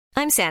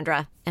I'm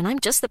Sandra, and I'm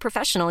just the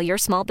professional your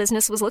small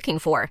business was looking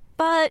for.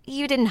 But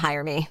you didn't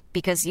hire me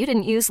because you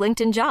didn't use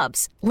LinkedIn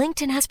Jobs.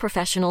 LinkedIn has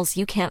professionals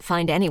you can't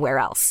find anywhere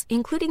else,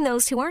 including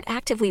those who aren't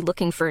actively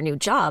looking for a new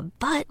job,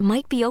 but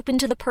might be open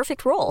to the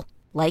perfect role,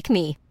 like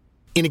me.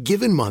 In a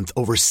given month,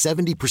 over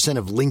 70%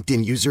 of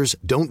LinkedIn users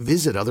don't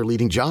visit other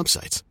leading job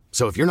sites.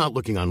 So if you're not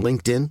looking on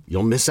LinkedIn,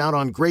 you'll miss out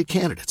on great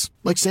candidates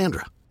like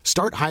Sandra.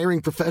 Start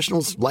hiring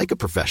professionals like a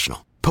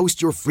professional.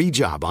 Post your free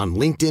job on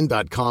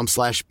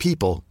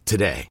linkedin.com/people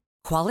today.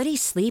 Quality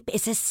sleep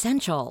is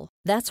essential.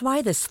 That's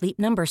why the Sleep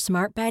Number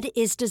Smart Bed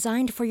is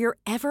designed for your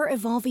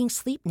ever-evolving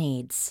sleep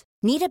needs.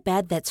 Need a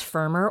bed that's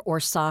firmer or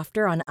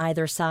softer on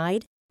either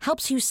side?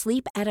 Helps you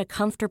sleep at a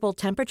comfortable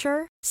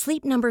temperature?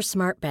 Sleep Number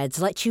Smart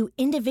Beds let you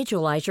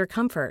individualize your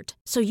comfort,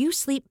 so you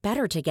sleep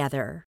better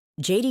together.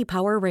 J.D.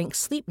 Power ranks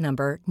Sleep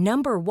Number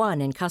number 1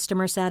 in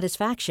customer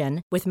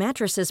satisfaction with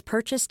mattresses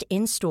purchased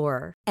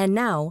in-store. And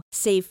now,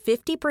 save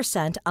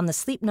 50% on the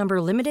Sleep Number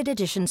Limited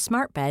Edition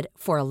Smart Bed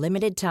for a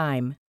limited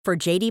time. For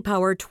J.D.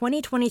 Power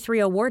 2023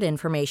 award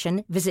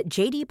information, visit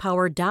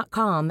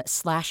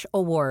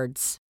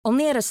jdpower.com/awards.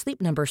 Only at a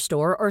Sleep Number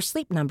store or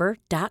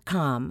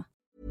sleepnumber.com.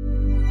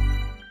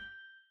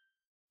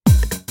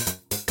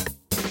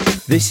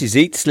 This is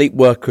Eat, Sleep,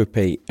 Work,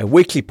 Repeat, a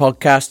weekly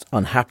podcast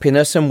on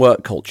happiness and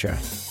work culture.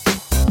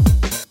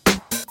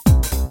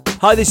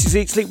 Hi, this is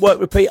Eat, Sleep, Work,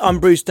 Repeat. I'm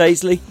Bruce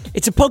Daisley.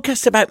 It's a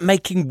podcast about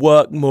making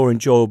work more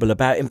enjoyable,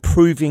 about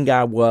improving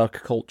our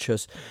work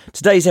cultures.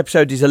 Today's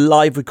episode is a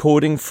live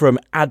recording from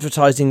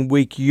Advertising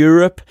Week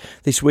Europe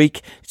this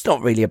week. It's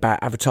not really about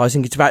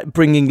advertising, it's about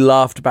bringing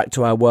laughter back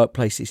to our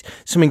workplaces.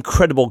 Some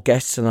incredible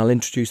guests, and I'll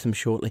introduce them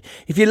shortly.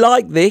 If you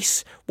like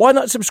this, why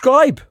not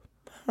subscribe?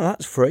 Well,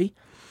 that's free.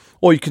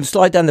 Or you can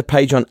slide down the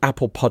page on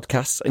Apple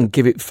Podcasts and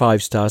give it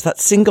 5 stars.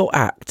 That single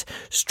act,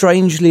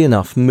 strangely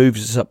enough,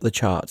 moves us up the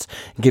charts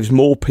and gives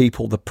more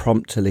people the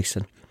prompt to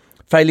listen.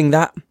 Failing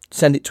that,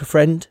 send it to a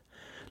friend.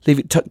 Leave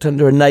it tucked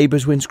under a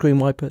neighbour's windscreen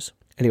wipers.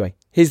 Anyway,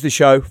 here's the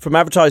show from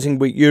Advertising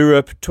Week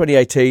Europe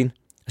 2018,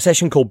 a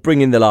session called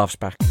Bringing the Laughs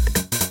Back.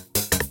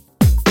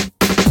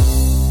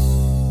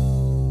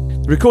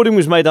 The recording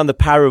was made on the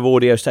Power of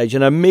Audio stage,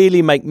 and I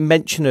merely make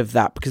mention of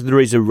that because there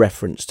is a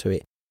reference to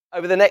it.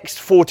 Over the next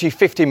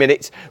 40-50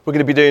 minutes, we're going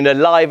to be doing a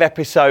live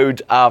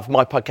episode of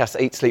my podcast,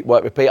 Eat, Sleep,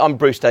 Work, Repeat. I'm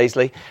Bruce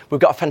Daisley. We've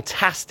got a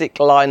fantastic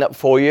lineup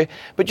for you.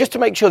 But just to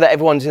make sure that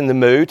everyone's in the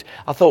mood,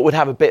 I thought we'd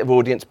have a bit of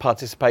audience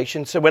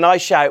participation. So when I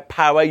shout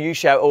power, you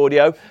shout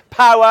audio.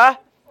 Power.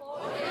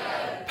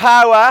 Audio.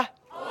 Power.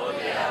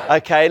 Audio.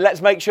 Okay,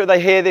 let's make sure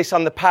they hear this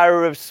on the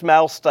Power of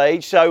Smell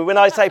stage. So when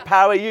I say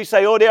power, you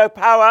say audio.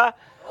 Power.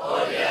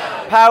 Audio.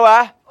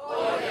 Power.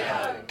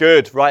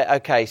 Good, right,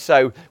 okay,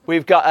 so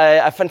we've got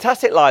a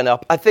fantastic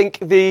lineup. I think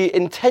the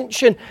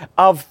intention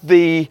of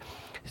the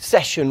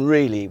session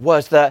really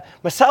was that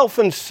myself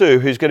and Sue,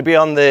 who's going to be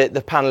on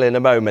the panel in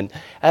a moment,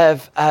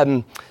 have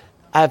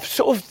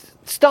sort of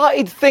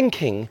started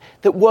thinking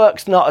that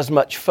work's not as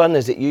much fun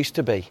as it used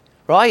to be,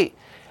 right?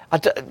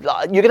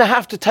 You're going to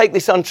have to take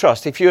this on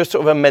trust. If you're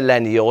sort of a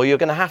millennial, you're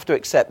going to have to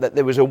accept that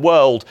there was a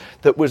world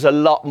that was a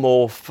lot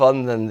more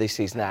fun than this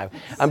is now.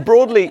 And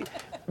broadly,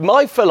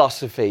 my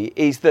philosophy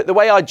is that the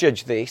way I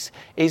judge this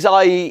is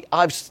I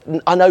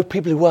know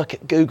people who work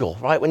at Google,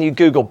 right? When you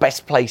Google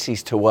best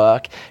places to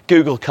work,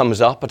 Google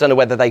comes up. I don't know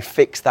whether they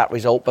fixed that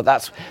result, but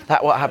that's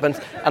what happens.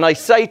 And I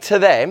say to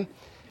them,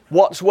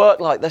 what's work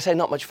like? They say,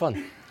 not much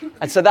fun.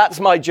 And so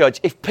that's my judge.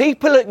 If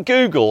people at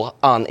Google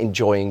aren't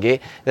enjoying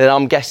it, then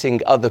I'm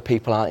guessing other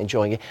people aren't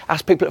enjoying it.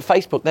 Ask people at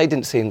Facebook, they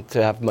didn't seem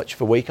to have much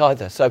of a week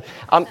either. So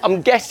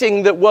I'm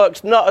guessing that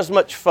work's not as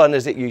much fun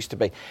as it used to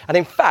be. And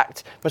in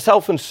fact,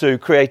 myself and Sue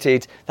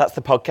created, that's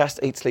the podcast,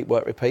 Eat, Sleep,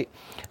 Work, Repeat.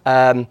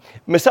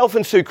 Myself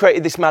and Sue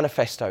created this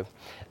manifesto.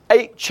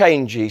 8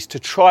 changes to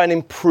try and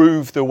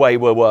improve the way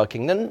we're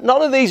working. And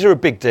none of these are a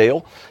big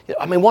deal.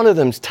 I mean, one of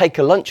them's take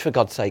a lunch, for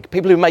God's sake.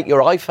 People who make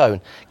your iPhone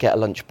get a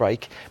lunch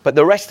break. But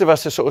the rest of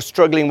us are sort of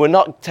struggling. We're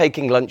not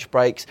taking lunch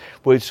breaks.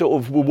 We're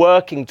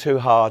working too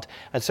hard.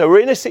 And so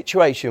we're in a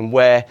situation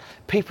where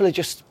people are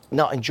just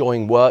not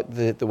enjoying work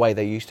the way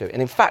they used to.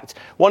 And in fact,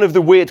 one of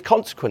the weird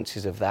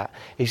consequences of that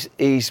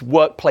is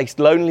workplace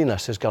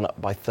loneliness has gone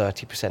up by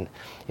 30%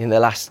 in the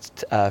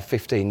last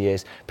 15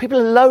 years. People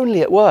are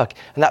lonely at work,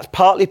 and that's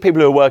partly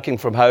people who are working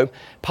from home,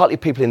 partly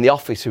people in the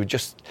office who are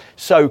just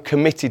so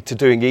committed to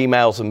doing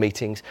emails and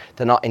meetings,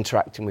 they're not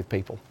interacting with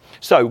people.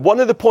 So one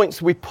of the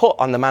points we put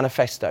on the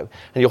manifesto,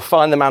 and you'll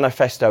find the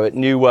manifesto at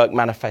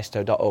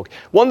newworkmanifesto.org,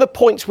 one of the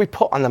points we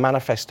put on the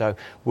manifesto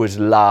was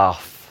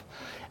laugh.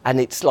 And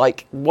it's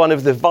like one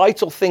of the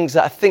vital things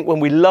that I think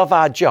when we love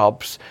our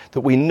jobs,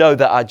 that we know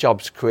that our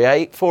jobs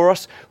create for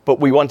us,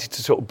 but we wanted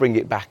to sort of bring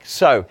it back.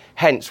 So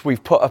hence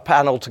we've put a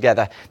panel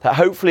together that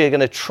hopefully are going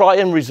to try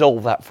and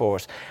resolve that for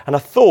us. And I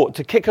thought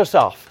to kick us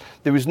off,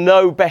 there was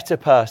no better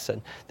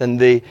person than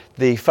the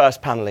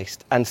first panellist.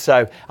 And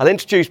so I'll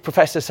introduce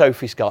Professor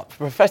Sophie Scott.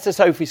 Professor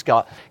Sophie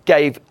Scott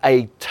gave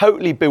a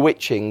totally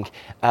bewitching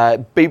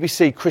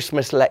BBC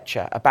Christmas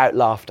lecture about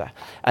laughter,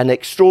 an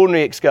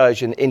extraordinary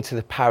excursion into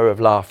the power of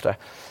laughter.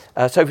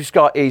 Sophie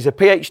Scott is a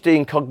PhD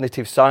in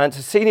cognitive science,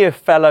 a senior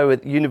fellow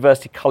at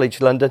University College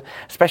London,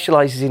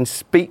 specialises in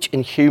speech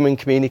and human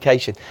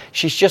communication.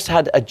 She's just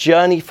had a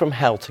journey from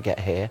hell to get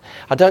here.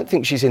 I don't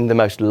think she's in the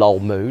most lol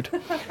mood.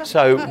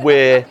 So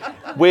we're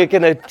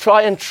going to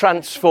try and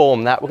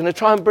transform that. We're going to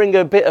try and bring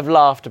a bit of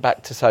laughter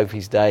back to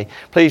Sophie's day.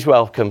 Please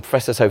welcome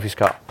Professor Sophie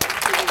Scott.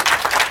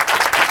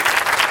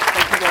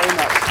 Thank you very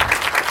much.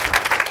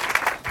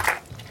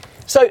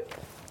 So,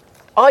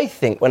 I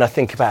think when I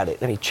think about it,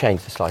 let me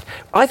change the slide.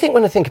 I think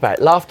when I think about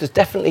it, laughter's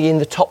definitely in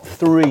the top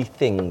 3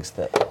 things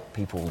that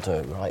people do,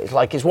 right?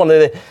 It's one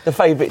of the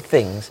favourite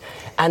things.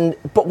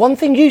 But one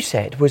thing you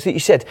said was that you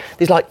said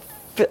there's like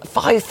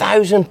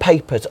 5,000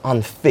 papers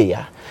on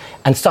fear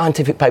and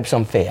scientific papers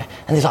on fear,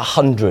 and there's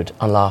 100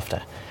 on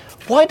laughter.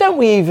 Why don't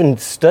we even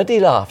study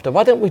laughter?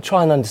 Why don't we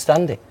try and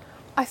understand it?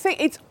 I think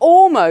it's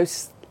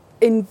almost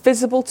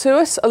invisible to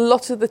us a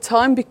lot of the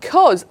time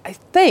because I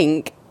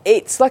think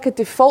it's like a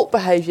default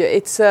behaviour.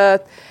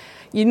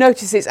 You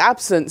notice its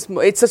absence.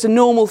 It's such a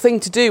normal thing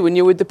to do when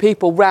you're with the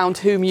people round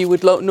whom you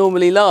would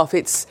normally laugh.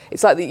 It's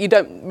like that you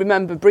don't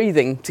remember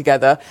breathing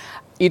together.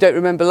 You don't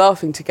remember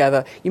laughing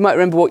together. You might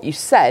remember what you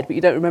said, but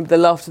you don't remember the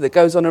laughter that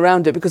goes on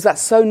around it because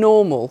that's so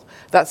normal.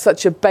 That's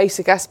such a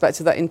basic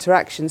aspect of that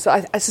interaction.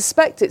 So I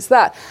suspect it's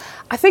that.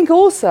 I think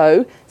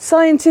also,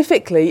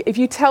 scientifically, if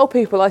you tell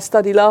people I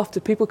study laughter,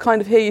 people kind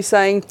of hear you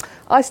saying,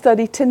 I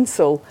study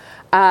tinsel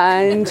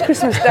and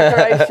Christmas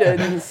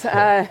decorations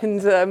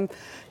and,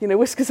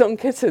 whiskers on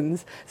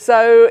kittens.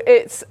 So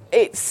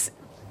it's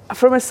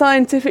from a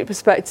scientific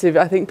perspective,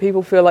 I think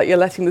people feel like you're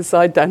letting the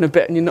side down a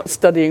bit and you're not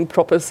studying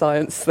proper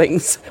science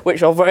things,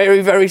 which are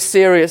very, very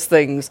serious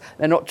things.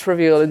 They're not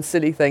trivial and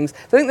silly things.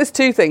 So I think there's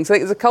 2 things. I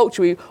think there's a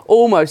culture we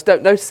almost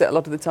don't notice it a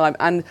lot of the time,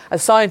 and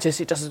as scientists,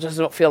 it does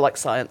not feel like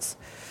science.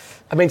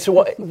 I mean, so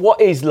what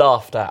is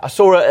laughter? I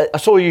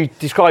saw you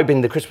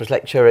describing the Christmas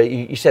lecture.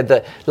 You said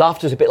that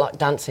laughter is a bit like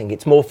dancing.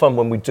 It's more fun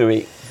when we do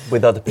it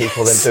with other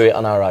people than do it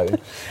on our own.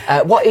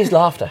 What is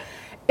laughter?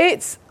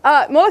 It's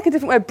more like a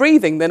different way of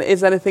breathing than it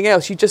is anything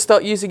else. You just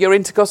start using your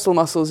intercostal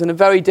muscles in a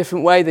very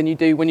different way than you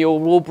do when you're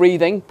all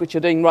breathing, which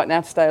you're doing right now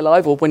to stay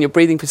alive, or when you're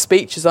breathing for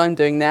speech, as I'm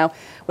doing now.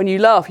 When you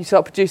laugh, you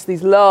start producing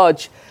these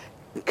large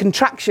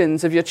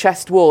contractions of your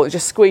chest wall. It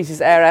just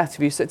squeezes air out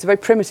of you. So it's a very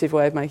primitive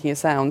way of making a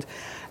sound.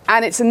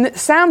 And it's a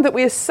sound that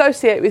we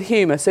associate with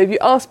humour. So if you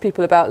ask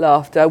people about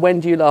laughter, when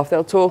do you laugh?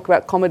 They'll talk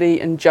about comedy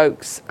and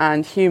jokes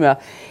and humour.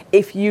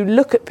 If you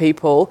look at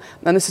people,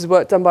 and this is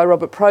work done by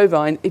Robert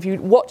Provine, if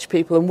you watch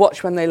people and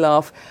watch when they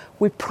laugh,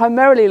 we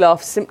primarily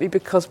laugh simply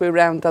because we're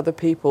around other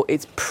people.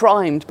 It's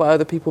primed by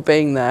other people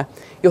being there.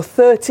 You're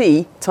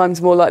 30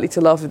 times more likely to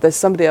laugh if there's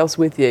somebody else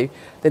with you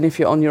than if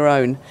you're on your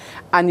own.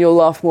 And you'll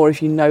laugh more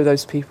if you know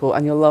those people,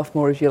 and you'll laugh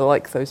more if you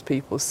like those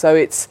people. So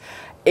it's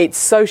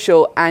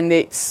social, and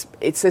it's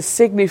a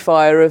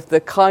signifier of the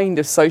kind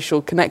of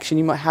social connection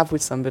you might have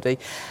with somebody.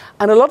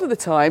 And a lot of the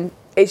time,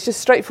 it's just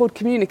straightforward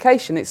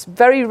communication. It's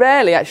very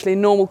rarely, actually,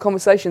 in normal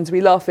conversations,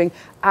 we're laughing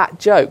at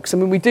jokes. I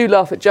mean, we do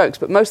laugh at jokes,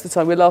 but most of the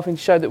time we're laughing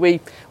to show that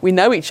we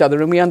know each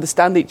other and we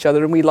understand each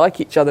other and we like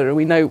each other and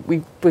we know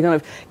we're kind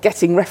of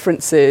getting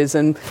references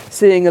and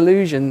seeing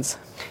allusions.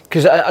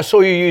 Because I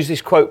saw you use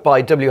this quote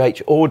by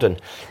W.H. Auden.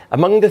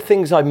 Among the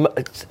things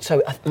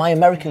my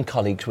American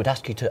colleagues would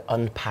ask you to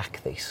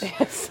unpack this.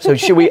 Yes. So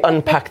should we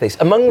unpack this?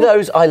 Among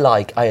those I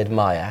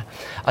admire,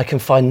 I can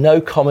find no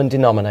common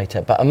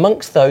denominator, but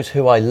amongst those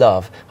who I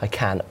love, I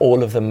can.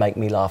 All of them make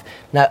me laugh.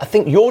 Now, I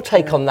think your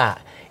take on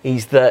that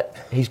is that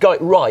he's got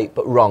it right,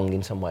 but wrong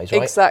in some ways,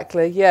 right?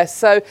 Exactly, yes.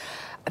 So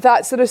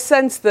that sort of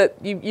sense that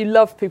you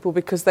love people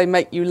because they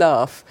make you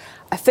laugh,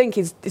 I think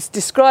it's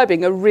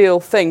describing a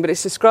real thing, but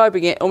it's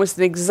describing it almost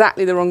in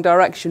exactly the wrong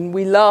direction.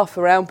 We laugh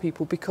around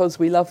people because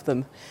we love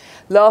them.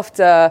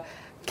 Laughter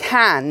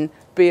can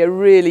be a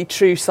really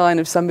true sign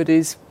of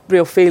somebody's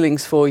real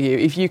feelings for you.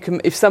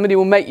 If somebody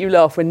will make you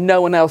laugh when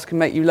no one else can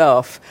make you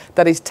laugh,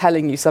 that is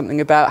telling you something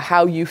about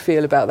how you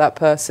feel about that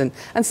person.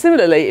 And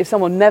similarly, if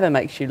someone never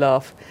makes you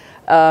laugh,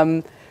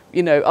 I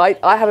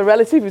have a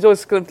relative who's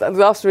always kind of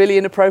laughs really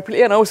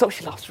inappropriately, and I always thought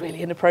she laughs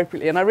really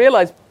inappropriately. And I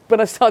realised when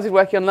I started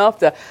working on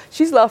laughter,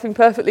 she's laughing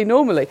perfectly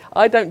normally.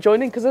 I don't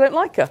join in because I don't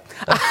like her.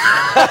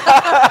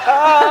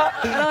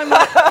 And I'm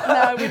like,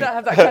 no, we don't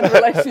have that kind of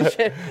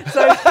relationship.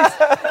 So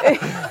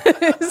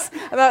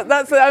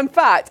in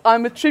fact,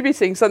 I'm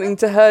attributing something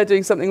to her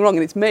doing something wrong,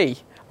 and it's me.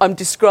 I'm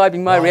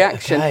describing my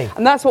reaction. Okay.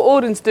 And that's what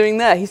Auden's doing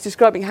there. He's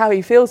describing how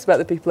he feels about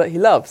the people that he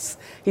loves.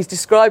 He's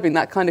describing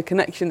that kind of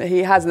connection that he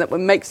has and that what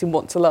makes him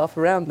want to laugh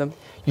around them.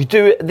 You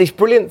do this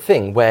brilliant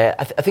thing where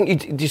I think you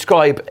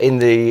describe in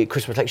the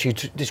Christmas lecture, you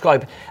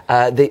describe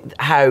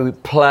how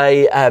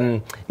play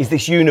is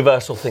this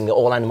universal thing that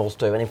all animals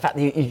do. And in fact,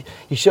 you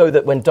show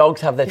that when dogs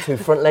have their 2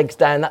 front legs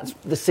down, that's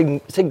the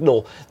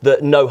signal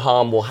that no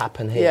harm will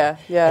happen here.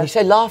 Yeah. And you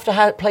say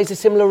laughter plays a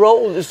similar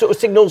role. It sort of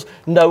signals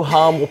no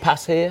harm will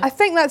pass here. I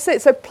think that's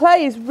it. So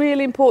play is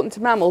really important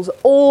to mammals.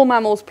 All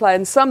mammals play,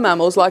 and some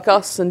mammals, like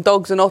us and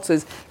dogs and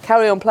otters,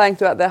 carry on playing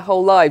throughout their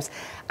whole lives.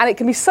 And it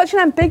can be such an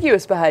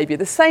ambiguous behaviour.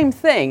 The same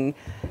thing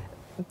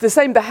the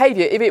same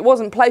behaviour, if it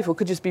wasn't playful,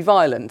 could just be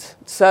violent.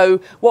 So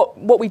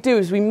what we do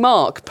is we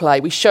mark play.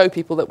 We show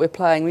people that we're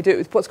playing. We do it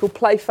with what's called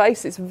play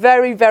face. It's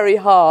very, very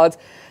hard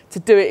to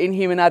do it in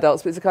human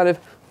adults, but it's a kind of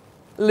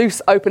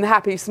loose, open,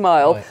 happy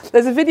smile. Right.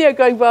 There's a video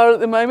going viral at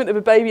the moment of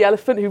a baby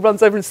elephant who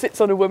runs over and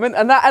sits on a woman,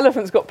 and that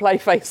elephant's got play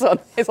face on.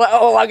 It's like,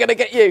 oh, I'm going to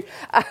get you.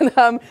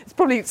 And it's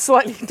probably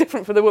slightly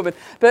different for the woman.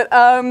 But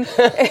and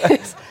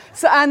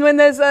when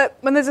there's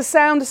a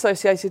sound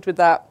associated with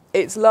that,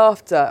 it's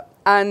laughter.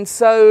 And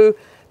so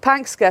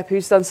Panksepp,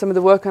 who's done some of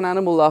the work on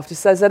animal laughter,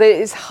 says that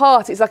it's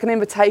like an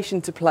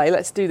invitation to play.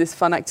 Let's do this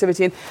fun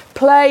activity. And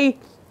play,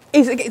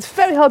 it's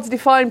very hard to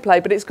define play,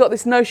 but it's got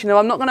this notion of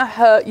I'm not going to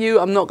hurt you,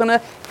 I'm not going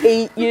to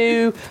eat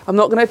you, I'm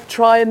not going to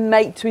try and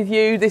mate with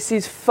you. This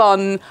is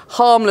fun,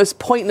 harmless,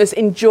 pointless,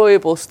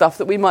 enjoyable stuff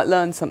that we might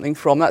learn something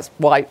from. That's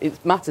why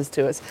it matters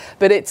to us.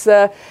 But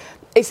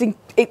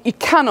you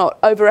cannot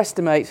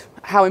overestimate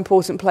how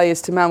important play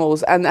is to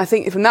mammals, and I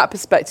think from that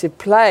perspective,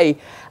 play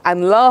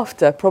and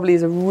laughter probably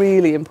is a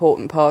really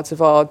important part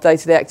of our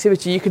day-to-day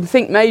activity. You can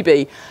think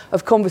maybe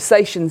of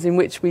conversations in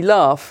which we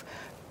laugh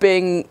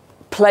being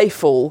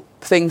playful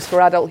things for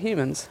adult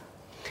humans.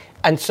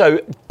 And so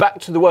back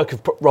to the work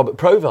of Robert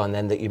Provine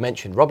then that you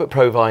mentioned. Robert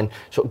Provine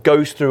sort of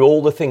goes through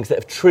all the things that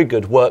have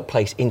triggered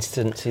workplace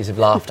instances of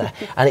laughter,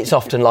 and it's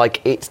often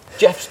like it's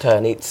Jeff's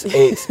turn. It's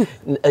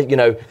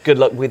good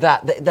luck with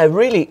that. They're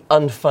really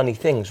unfunny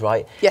things,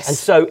 right? Yes. And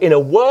so in a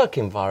work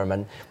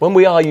environment, when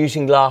we are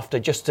using laughter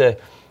just to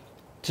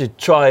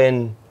try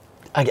and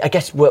I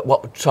guess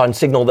try and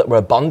signal that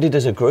we're bonded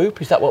as a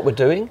group. Is that what we're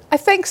doing? I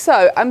think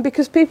so, and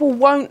because people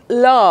won't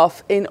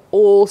laugh in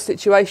all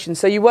situations.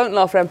 So you won't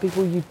laugh around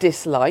people you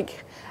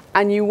dislike,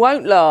 and you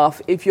won't laugh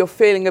if you're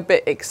feeling a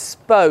bit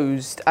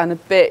exposed and a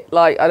bit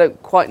like, I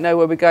don't quite know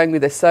where we're going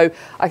with this. So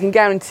I can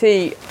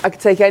guarantee I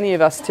could take any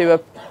of us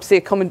to see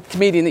a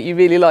comedian that you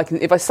really like,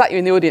 and if I sat you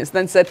in the audience and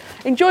then said,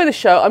 enjoy the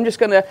show, I'm just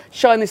going to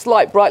shine this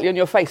light brightly on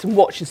your face and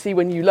watch and see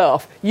when you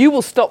laugh, you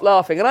will stop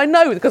laughing. And I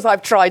know because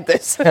I've tried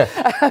this.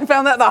 I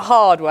found that the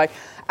hard way.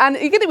 And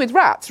you get it with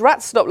rats.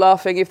 Rats stop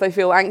laughing if they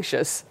feel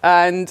anxious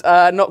and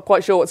not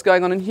quite sure what's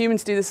going on, and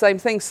humans do the same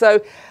thing.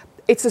 So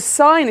it's a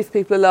sign if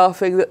people are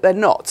laughing that they're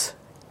not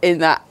in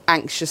that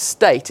anxious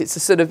state. It's a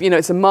sort of,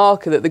 it's a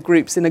marker that the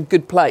group's in a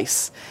good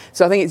place.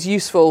 So I think it's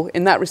useful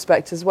in that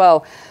respect as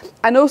well.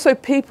 And also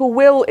people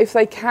will, if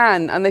they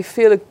can, and they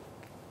feel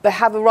they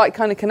have the right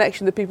kind of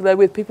connection to the people they're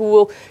with, people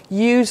will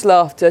use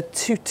laughter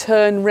to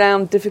turn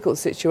round difficult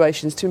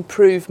situations, to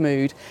improve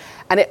mood.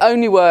 And it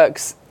only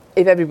works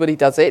if everybody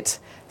does it.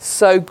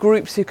 So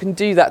groups who can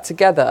do that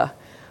together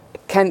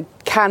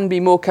can be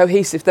more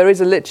cohesive. There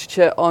is a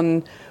literature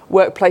on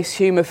workplace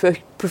humour for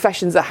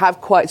professions that have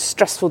quite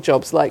stressful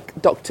jobs like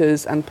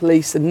doctors and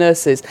police and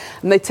nurses,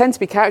 and they tend to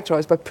be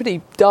characterised by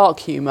pretty dark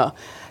humour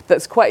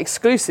that's quite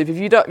exclusive. If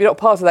you're not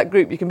part of that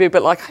group, you can be a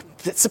bit like,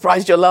 I'm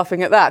surprised you're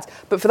laughing at that.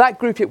 But for that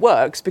group it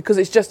works because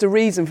it's just a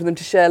reason for them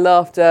to share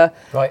laughter.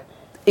 Right.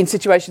 In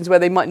situations where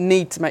they might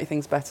need to make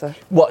things better.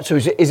 So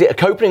is it a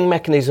coping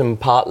mechanism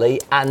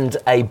partly and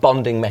a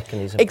bonding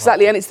mechanism?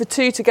 Exactly, partly? And it's the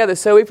two together.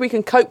 So if we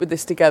can cope with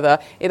this together,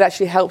 it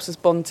actually helps us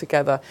bond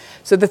together.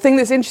 So the thing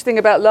that's interesting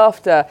about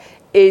laughter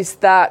is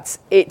that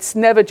it's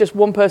never just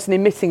one person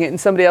emitting it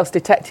and somebody else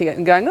detecting it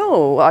and going,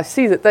 oh, I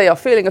see that they are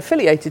feeling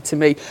affiliated to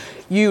me.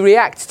 You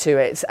react to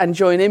it and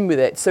join in with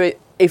it. So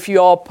if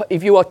you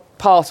are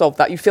part of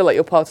that, you feel like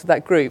you're part of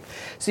that group.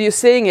 So you're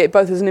seeing it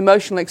both as an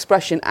emotional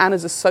expression and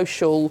as a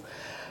social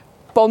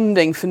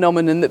bonding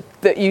phenomenon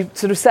that you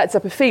sort of sets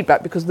up a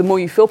feedback, because the more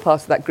you feel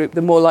part of that group,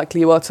 the more likely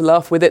you are to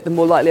laugh with it, the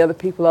more likely other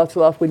people are to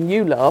laugh when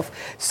you laugh.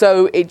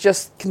 So it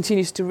just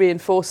continues to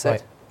reinforce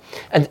it.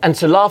 Right. And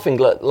so laughing,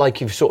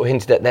 like you've sort of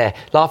hinted at there,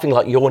 laughing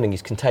like yawning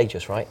is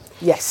contagious, right?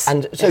 Yes.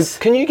 And so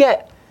Can you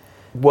get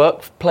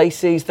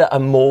workplaces that are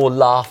more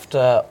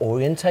laughter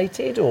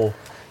orientated, or?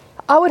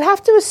 I would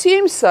have to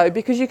assume so,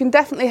 because you can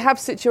definitely have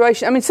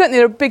situations. I mean, certainly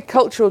there are big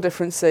cultural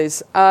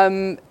differences.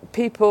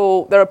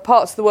 There are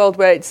parts of the world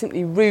where it's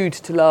simply rude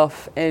to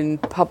laugh in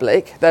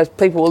public.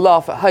 People will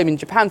laugh at home in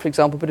Japan, for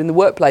example, but in the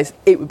workplace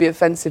it would be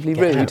offensively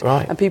rude,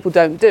 right. And people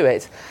don't do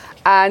it.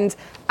 And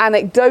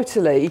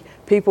anecdotally,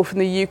 people from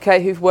the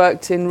UK who've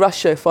worked in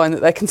Russia find that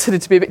they're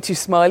considered to be a bit too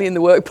smiley in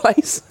the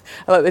workplace.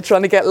 Like they're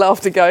trying to get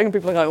laughter going, and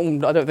people are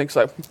going, I don't think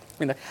so.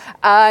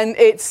 And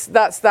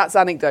that's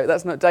anecdote,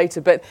 that's not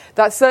data, but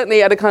that's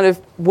certainly at a kind of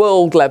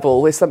world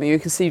level is something you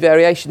can see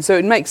variation. So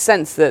it makes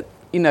sense that,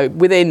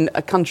 within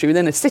a country,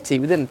 within a city,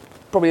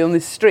 probably on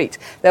this street,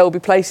 there will be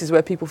places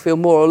where people feel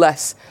more or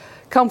less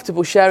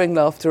comfortable sharing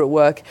laughter at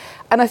work.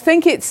 And I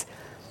think it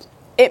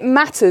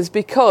matters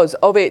because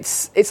of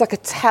it's like a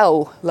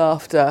tell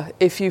laughter.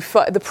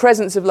 The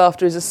presence of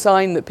laughter is a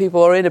sign that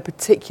people are in a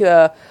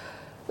particular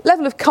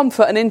level of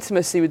comfort and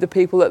intimacy with the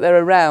people that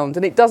they're around.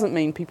 And it doesn't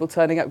mean people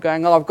turning up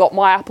going, oh, I've got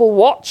my Apple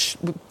Watch,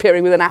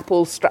 appearing with an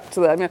apple strapped to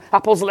them,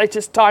 Apple's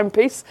latest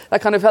timepiece,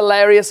 that kind of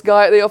hilarious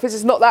guy at the office.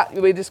 It's not that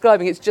we're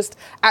describing, it's just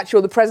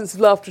the presence of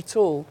laughter at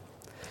all.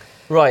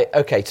 Right,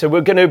 OK, so we're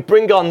going to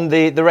bring on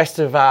the rest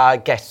of our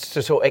guests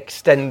to sort of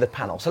extend the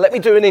panel. So let me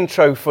do an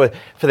intro for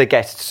the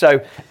guests. So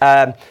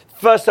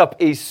first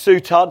up is Sue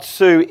Todd.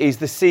 Sue is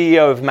the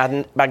CEO of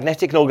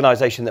Magnetic, an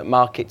organisation that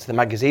markets the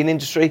magazine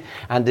industry,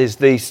 and is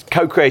the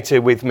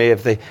co-creator with me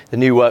of the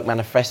New Work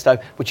Manifesto,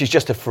 which is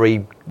just a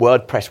free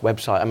WordPress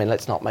website. I mean,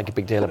 let's not make a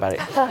big deal about it.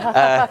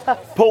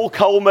 Paul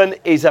Coleman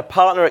is a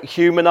partner at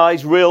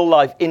Humanize,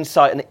 real-life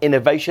insight and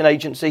innovation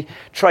agency.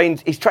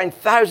 He's trained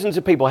thousands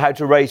of people how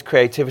to raise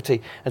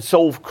creativity and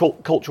solve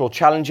cultural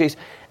challenges.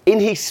 In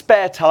his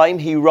spare time,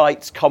 he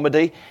writes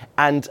comedy,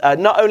 and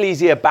not only is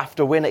he a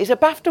BAFTA winner, he's a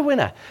BAFTA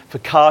winner for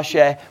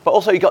CarShare, but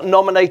also he got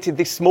nominated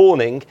this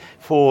morning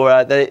for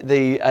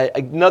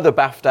another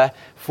BAFTA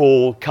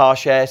for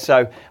CarShare.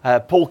 So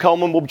Paul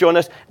Coleman will join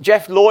us.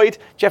 Jeff Lloyd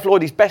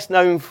is best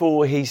known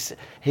for his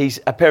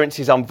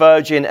appearances on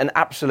Virgin and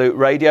Absolute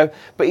Radio,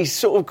 but he's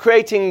sort of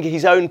creating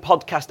his own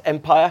podcast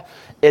empire,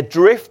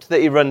 Adrift, that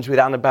he runs with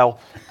Annabelle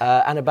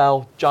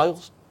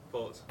Giles?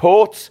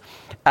 Ports.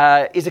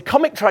 Is a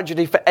comic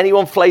tragedy for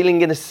anyone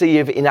flailing in a sea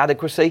of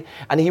inadequacy,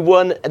 and he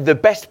won the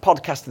Best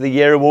Podcast of the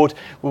Year award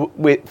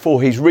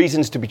for his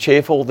Reasons to be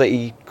Cheerful that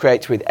he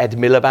creates with Ed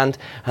Miliband,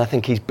 and I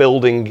think he's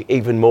building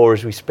even more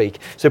as we speak.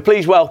 So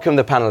please welcome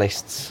the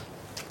panellists.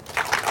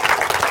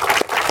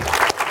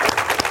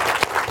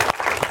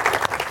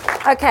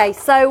 OK,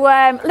 so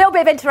a little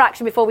bit of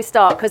interaction before we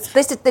start, because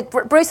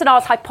Bruce and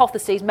I's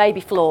hypotheses may be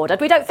flawed,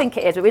 and we don't think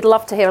it is, but we'd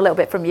love to hear a little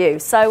bit from you.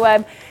 So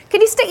can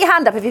you stick your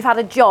hand up if you've had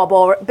a job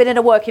or been in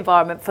a work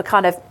environment for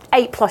kind of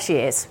 8+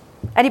 years?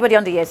 Anybody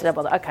under years? Don't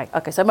bother.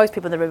 OK, so most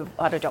people in the room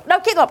had a job. No,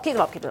 keep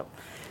them up.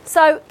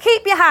 So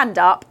keep your hand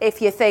up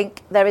if you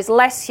think there is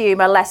less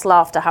humour, less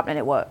laughter happening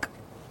at work.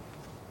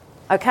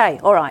 OK,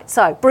 all right.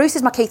 So Bruce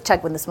is my Keith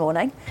Chegwin this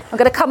morning. I'm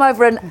going to come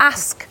over and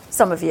ask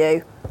some of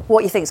you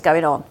what you think's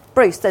going on.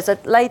 Bruce, there's a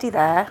lady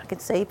there, I can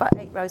see, about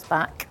 8 rows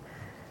back.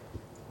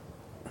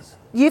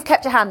 You've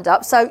kept your hand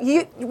up, so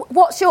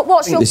what's your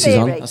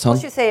theory?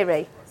 What's your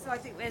theory? So I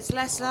think there's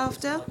less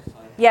laughter.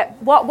 Yeah,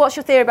 what's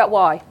your theory about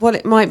why? Well,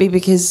 it might be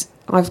because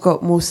I've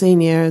got more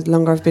senior the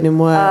longer I've been in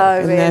work,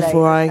 and really?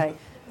 therefore I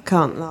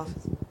can't laugh.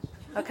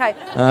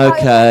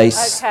 Okay.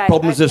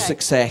 Problems of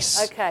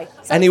success. Okay.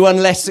 So Anyone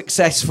less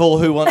successful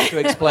who wants to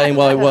explain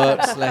why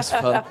work's less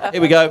fun?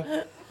 Here we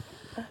go.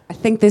 I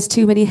think there's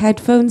too many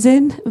headphones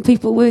in and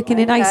people working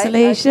in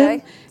isolation.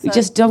 Okay. We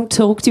just don't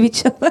talk to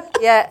each other.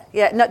 Yeah,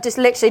 not just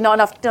literally not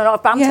enough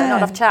banter, not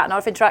enough chat, not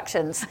enough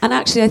interactions. And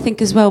actually, I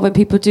think as well, when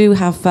people do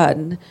have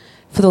fun,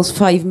 for those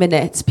 5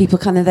 minutes, people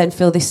kind of then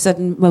feel this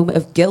sudden moment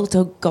of guilt.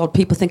 Oh God,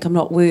 people think I'm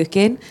not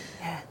working.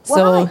 Yeah.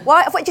 So,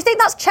 Why? Do you think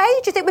that's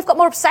changed? Do you think we've got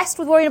more obsessed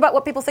with worrying about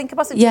what people think of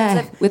us in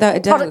terms of without a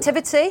doubt.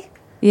 productivity?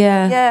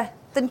 Yeah.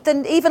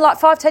 Than even like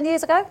 5-10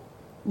 years ago?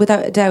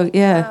 Without a doubt,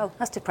 yeah. Oh,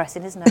 that's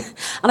depressing, isn't it?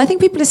 And I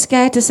think people are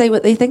scared to say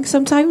what they think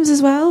sometimes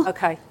as well.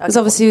 Okay. Because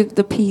obviously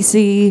the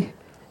PC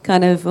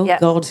kind of,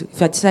 God,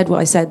 if I'd said what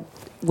I said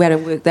where I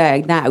work there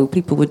now,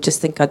 people would just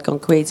think I'd gone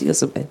crazy or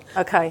something.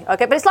 Okay.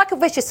 But it's like a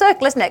vicious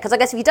circle, isn't it? Because I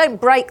guess if you don't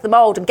break the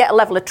mould and get a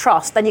level of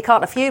trust, then you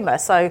can't have humour.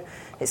 So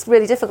it's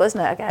really difficult, isn't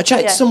it? Again. I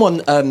chatted to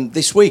someone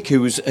this week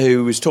who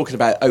was talking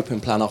about open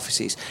plan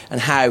offices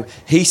and how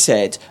he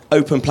said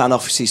open plan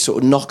offices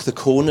sort of knock the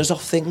corners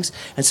off things.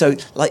 And so,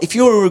 like, if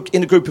you're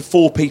in a group of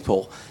 4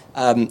 people,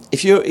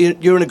 if you're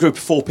in a group of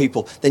 4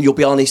 people, then you'll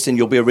be honest and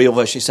you'll be a real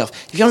version of yourself.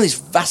 If you're on this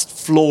vast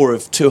floor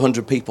of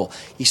 200 people,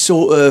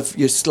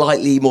 you're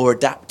slightly more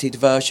adapted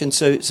version.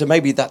 So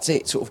maybe that's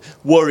it, sort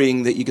of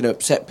worrying that you're going to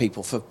upset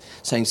people for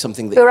saying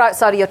something that... You're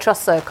outside of your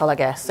trust circle, I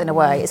guess, in a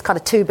way. It's kind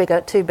of too big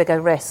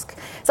a risk.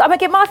 So I'm going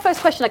to get my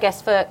first question, I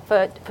guess,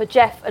 for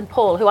Jeff and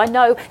Paul, who I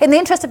know, in the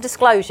interest of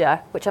disclosure,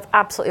 which I've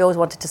absolutely always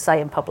wanted to say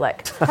in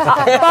public,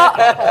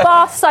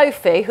 bar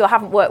Sophie, who I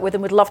haven't worked with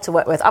and would love to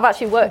work with, I've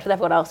actually worked with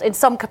everyone else in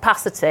some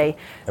capacity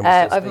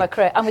over my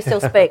career, and we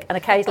still speak and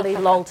occasionally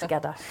loll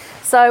together.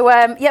 So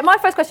my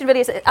first question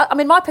really is, I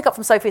mean, my pick-up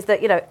from Sophie is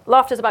that,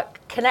 laughter is about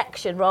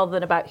connection rather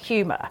than about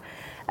humour.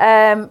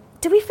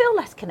 Do we feel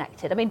less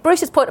connected? I mean,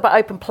 Bruce's point about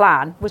open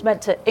plan was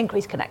meant to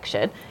increase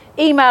connection.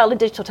 Email and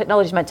digital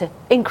technology is meant to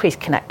increase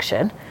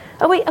connection.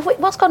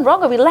 What's gone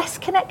wrong? Are we less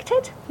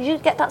connected? Did you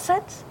get that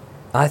sense?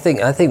 I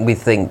think we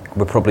think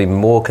we're probably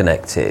more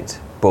connected,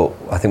 but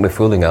I think we're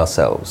fooling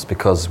ourselves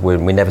because we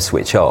never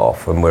switch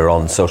off, and we're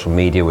on social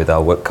media with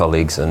our work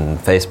colleagues and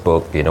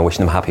Facebook,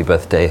 wishing them happy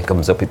birthday. It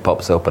comes up, it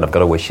pops up, and I've got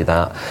to wish you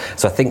that.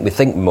 So I think we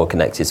think we're more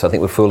connected, so I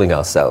think we're fooling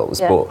ourselves.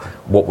 Yeah. But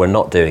what we're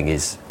not doing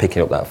is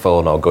picking up that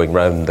phone or going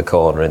round the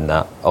corner in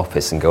that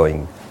office and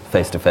going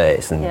face to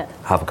face and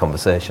have a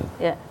conversation.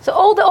 Yeah. So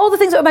all the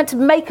things that were meant to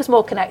make us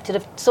more connected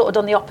have sort of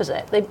done the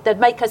opposite. They'd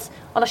make us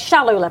on a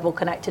shallow level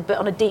connected, but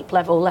on a deep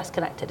level less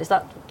connected. Is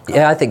that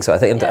Yeah, I think so.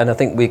 And I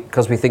think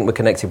because we think we're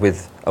connected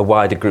with a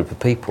wider group of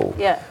people.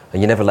 Yeah.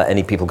 And you never let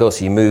any people go.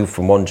 So you move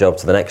from one job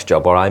to the next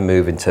job, or I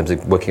move in terms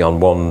of working on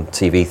one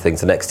TV thing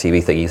to the next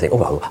TV thing. You think, oh,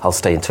 well, I'll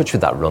stay in touch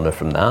with that runner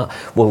from that.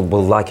 We'll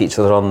like each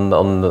other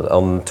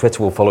on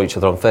Twitter. We'll follow each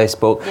other on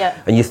Facebook.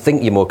 Yeah. And you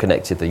think you're more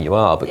connected than you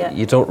are, but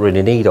you don't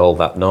really need all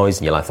that noise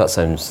in your life. That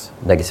sounds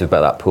negative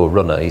about that poor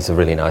runner. He's a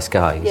really nice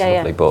guy. He's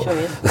lovely, but sure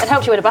he is. It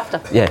helps you win a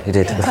BAFTA. Yeah, he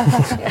did.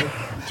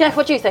 Jeff,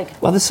 what do you think?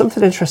 Well, there's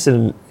something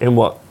interesting in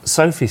what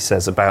Sophie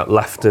says about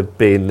laughter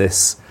being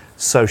this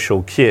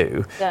social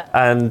cue. Yeah.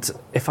 And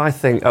if I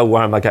think, oh,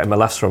 where am I getting my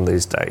laughs from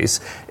these days?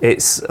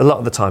 It's a lot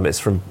of the time it's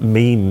from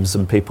memes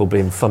and people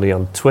being funny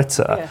on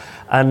Twitter. Yeah.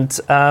 And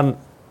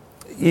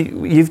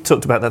you've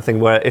talked about that thing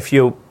where if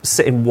you're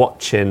sitting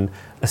watching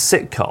a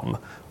sitcom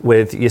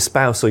with your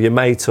spouse or your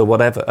mate or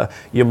whatever,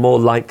 you're more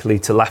likely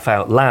to laugh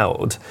out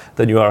loud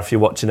than you are if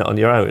you're watching it on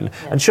your own.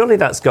 Yeah. And surely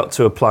that's got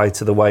to apply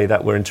to the way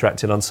that we're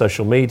interacting on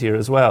social media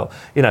as well.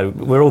 You know,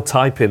 we're all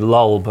typing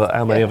lol, but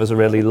how many of us are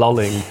really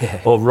lolling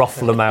or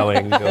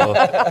rofflamowing? Or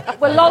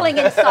We're lolling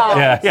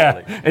inside.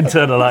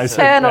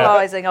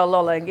 Internalising or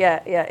lolling, yeah.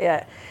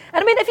 And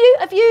I mean,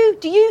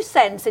 do you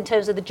sense in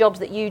terms of the jobs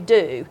that you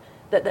do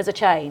that there's a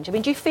change? I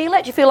mean, do you feel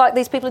it? Do you feel like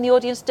these people in the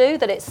audience do,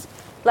 that it's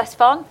less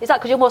fun? Is that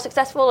because you're more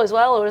successful as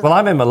well? Or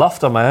I'm in my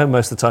loft on my own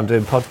most of the time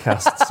doing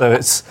podcasts, so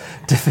it's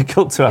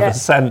difficult to have a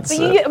sense.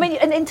 But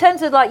in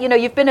terms of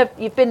you've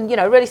been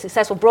a really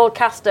successful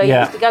broadcaster. You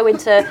used to go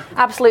into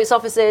Absolute's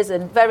offices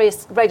and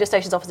various radio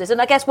stations' offices,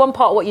 and I guess one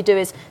part of what you do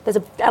is there's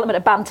an element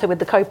of banter with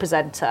the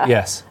co-presenter.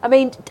 Yes. I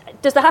mean,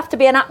 does there have to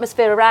be an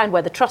atmosphere around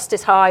where the trust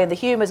is high and the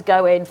humour's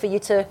going for you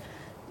to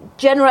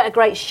generate a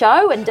great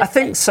show? And I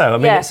think so. I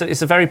mean,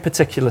 it's a very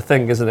particular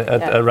thing, isn't it,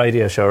 a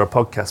radio show or a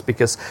podcast,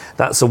 because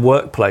that's a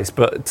workplace,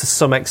 but to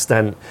some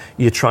extent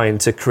you're trying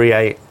to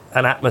create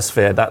an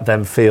atmosphere that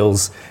then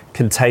feels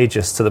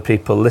contagious to the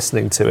people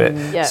listening to it.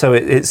 Yeah. So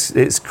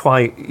it's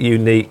quite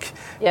unique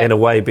in a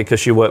way,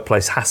 because your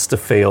workplace has to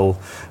feel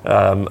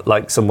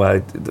like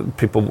somewhere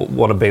people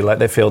want to be, like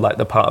they feel like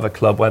they're part of a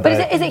club.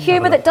 Is it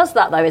humour that does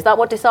that, though? Is that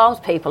what disarms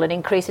people and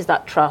increases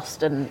that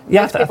trust and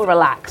makes people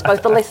relax,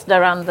 both the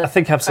listener and the... I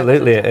think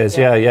absolutely it is,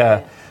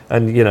 yeah.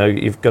 And,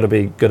 you've got to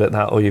be good at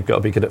that, or you've got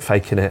to be good at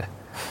faking it.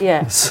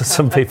 Yeah.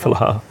 Some people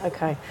are.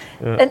 Okay.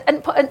 Yeah.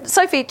 And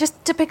Sophie,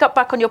 just to pick up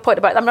back on your point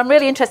about... I'm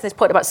really interested in this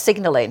point about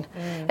signalling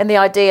and the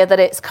idea that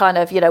it's kind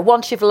of,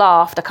 once you've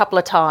laughed a couple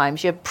of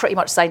times, you're pretty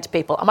much saying to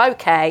people, I'm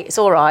okay, it's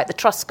all right, the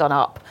trust's gone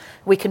up,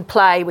 we can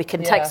play, we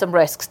can take some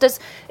risks.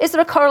 Is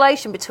there a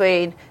correlation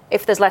between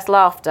if there's less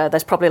laughter,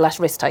 there's probably less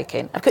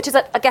risk-taking? Which is,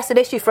 I guess, an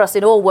issue for us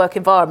in all work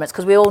environments,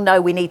 because we all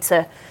know we need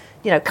to,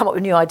 come up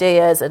with new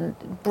ideas and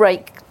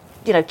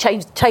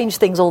change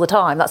things all the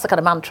time. That's the kind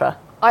of mantra.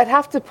 I'd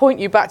have to point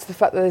you back to the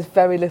fact that there's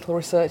very little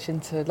research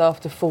into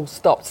laughter, full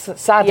stop.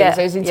 Sadly,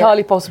 so it's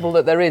entirely possible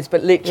that there is,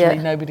 but literally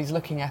nobody's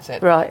looking at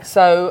it. Right.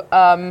 So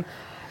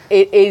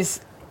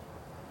it's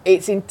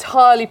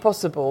entirely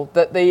possible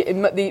that there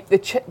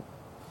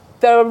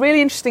are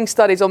really interesting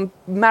studies on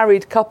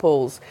married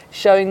couples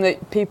showing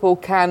that people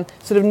can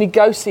sort of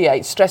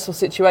negotiate stressful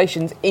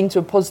situations into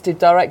a positive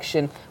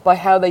direction by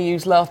how they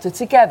use laughter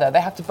together.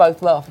 They have to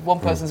both laugh. If one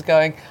person's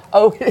going,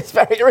 oh, it's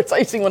very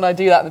irritating when I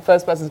do that, and the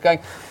first person's going,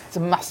 it's a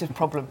massive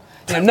problem.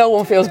 No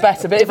one feels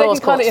better. But if they can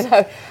kind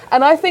of,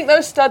 and I think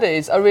those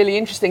studies are really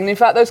interesting. And in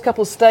fact, those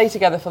couples stay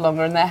together for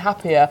longer and they're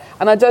happier.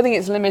 And I don't think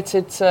it's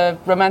limited to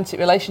romantic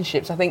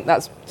relationships. I think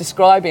that's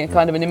describing a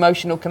kind of an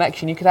emotional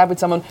connection you could have with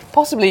someone,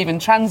 possibly even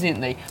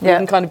transiently. You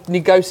can kind of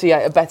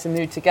negotiate a better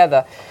mood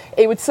together.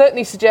 It would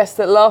certainly suggest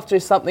that laughter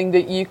is something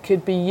that you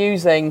could be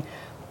using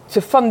to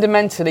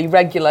fundamentally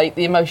regulate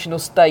the emotional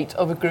state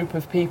of a group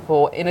of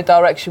people in a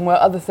direction where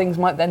other things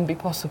might then be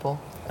possible.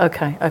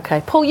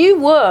 Okay. Paul, you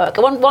work,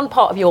 one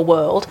part of your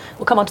world,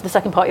 we'll come on to the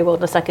second part of your world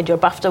in a second, your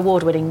BAFTA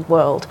award-winning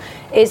world,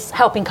 is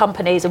helping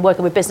companies and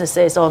working with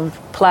businesses on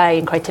play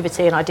and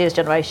creativity and ideas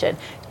generation.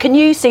 Can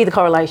you see the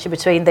correlation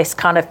between this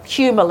kind of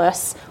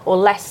humourless or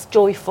less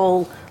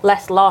joyful,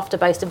 less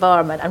laughter-based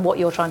environment and what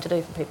you're trying to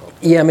do for people?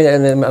 Yeah, I mean,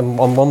 and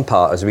on one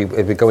part, as we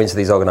go into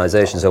these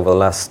organisations over the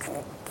last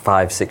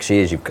 5-6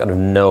 years, you've kind of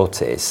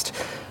noticed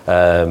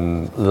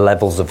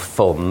levels of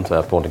fun, I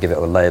want to give it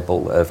a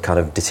label, of kind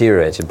of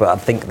deteriorated, but I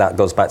think that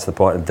goes back to the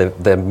point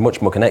of they're much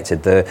more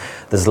connected.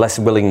 There's less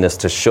willingness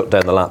to shut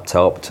down the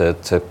laptop, to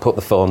put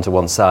the phone to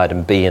one side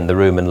and be in the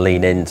room and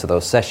lean into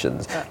those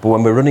sessions. Yeah. But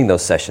when we're running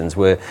those sessions,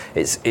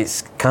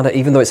 it's kind of,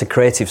 even though it's a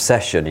creative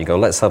session, you go,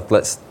 let's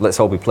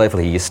all be playful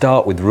here. You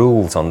start with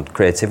rules on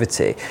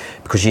creativity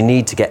because you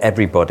need to get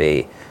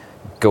everybody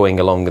going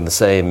along in the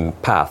same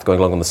path, going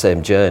along on the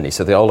same journey.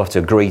 So they all have to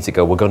agree to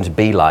go, we're going to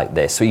be like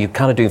this. So you're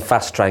kind of doing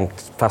fast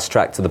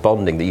track to the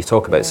bonding that you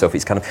talk about. So if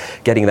it's kind of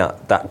getting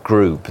that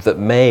group that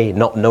may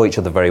not know each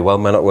other very well,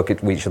 may not work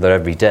with each other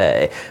every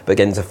day, but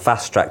getting to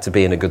fast track to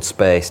be in a good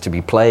space, to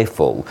be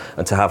playful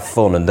and to have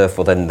fun, and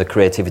therefore then the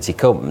creativity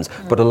comes.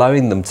 But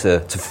allowing them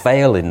to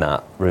fail in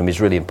that room is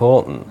really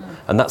important.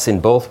 And that's in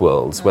both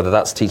worlds, whether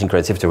that's teaching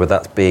creativity or whether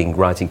that's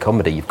writing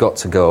comedy. You've got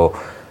to go,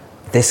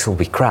 this will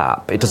be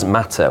crap. It doesn't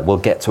matter. We'll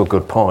get to a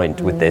good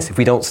point with this. If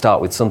we don't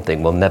start with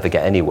something, we'll never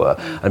get anywhere.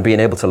 And being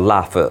able to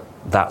laugh at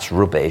that's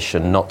rubbish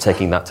and not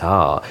taking that to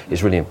heart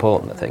is really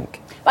important, I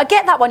think. I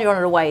get that when you're on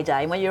an away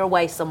day, when you're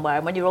away somewhere,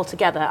 and when you're all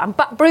together. And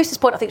Bruce's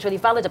point, I think, is really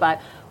valid about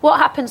what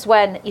happens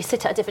when you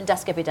sit at a different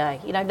desk every day.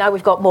 You know, now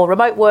we've got more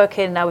remote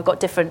working, now we've got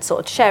different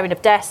sort of sharing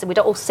of desks, and we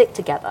don't all sit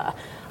together.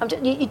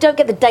 You don't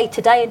get the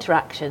day-to-day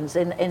interactions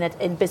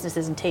in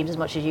businesses and teams as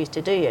much as you used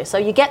to, do you? So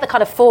you get the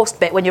kind of forced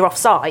bit when you're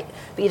off-site,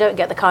 but you don't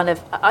get the kind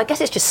of... I guess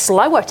it's just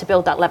slower to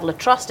build that level of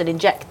trust and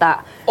inject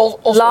that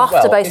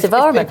laughter-based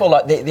environment. If people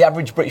like the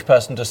average British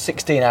person does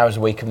 16 hours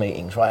a week of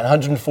meetings, right, and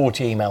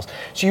 140 emails,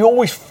 so you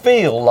always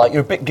feel like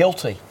you're a bit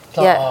guilty.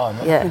 Like,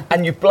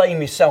 and you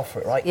blame yourself for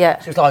it, right? Yeah.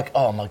 So it's like,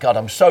 oh my God,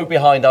 I'm so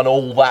behind on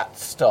all that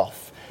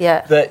stuff.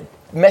 Yeah. That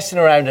messing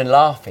around and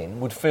laughing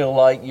would feel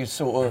like you're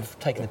sort of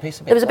taking the piss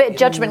a bit. There was a bit of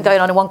judgment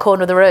going on in one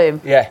corner of the room.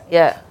 Yeah.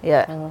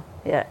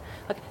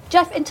 Okay.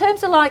 Jeff, in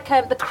terms of like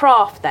the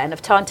craft then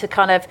of trying to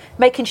kind of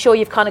making sure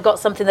you've kind of got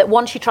something that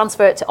once you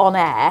transfer it to on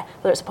air,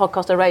 whether it's a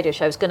podcast or a radio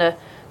show, is going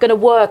to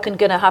work and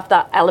going to have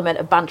that element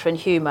of banter and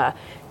humour.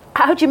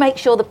 How do you make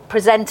sure the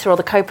presenter or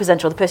the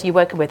co-presenter or the person you're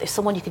working with is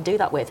someone you can do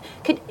that with?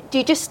 Do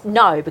you just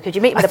know because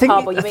you meet them at a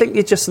pub? I think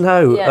you just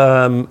know.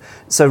 Yeah.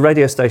 So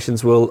radio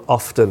stations will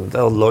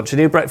they'll launch a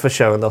new breakfast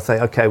show and they'll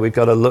think, OK, we've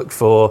got to look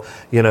for,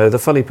 the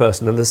funny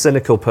person and the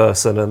cynical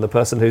person and the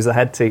person who's the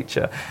head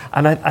teacher.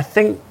 And I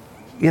think,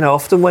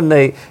 often when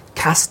they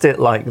cast it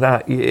like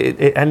that,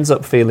 it ends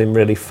up feeling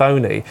really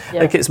phony. I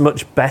think it's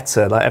much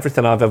better. Like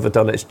everything I've ever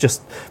done, it's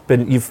just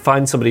been, you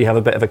find somebody you have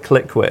a bit of a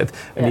click with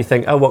and you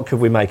think, oh, what could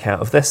we make out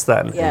of this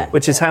then? Yeah.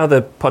 Which is how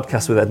the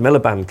podcast with Ed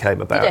Miliband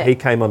came about. He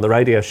came on the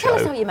radio show. Tell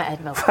us how you met Ed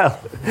Miliband.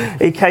 Well,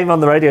 he came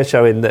on the radio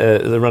show in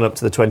the run-up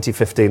to the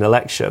 2015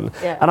 election.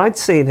 Yeah. And I'd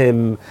seen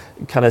him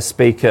kind of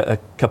speak at a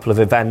couple of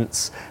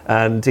events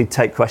and he'd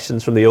take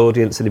questions from the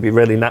audience and he'd be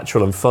really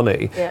natural and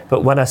funny. Yeah.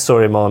 But when I saw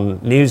him on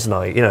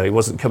Newsnight, he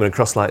wasn't coming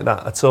across like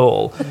that at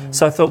all.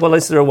 So I thought, well,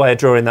 is there a way of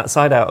drawing that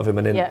side out of him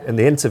in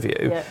the interview?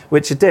 Yeah.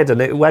 Which it did,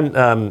 and it went,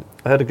 I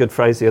heard a good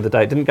phrase the other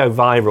day, it didn't go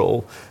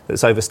viral,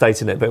 it's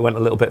overstating it, but it went a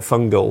little bit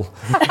fungal.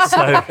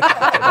 So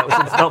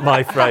it's not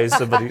my phrase,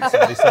 somebody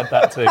said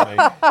that to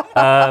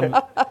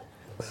me.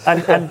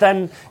 And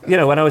then,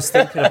 when I was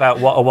thinking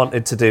about what I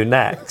wanted to do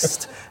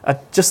next, I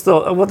just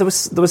thought, well, there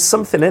was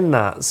something in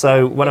that.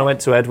 So when I went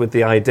to Ed with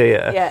the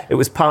idea, it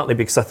was partly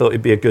because I thought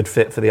it'd be a good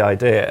fit for the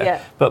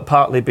idea, but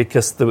partly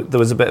because there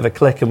was a bit of a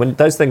click. And when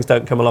those things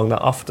don't come along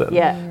that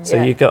often,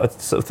 so you've got to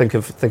sort of think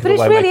of a way. But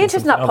it's really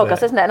interesting, that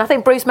podcast, isn't it? And I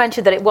think Bruce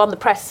mentioned that it won the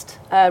Press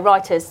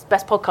Writers'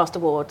 Best Podcast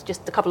Award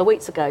just a couple of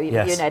weeks ago, you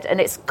and Ed, and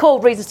it's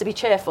called Reasons to be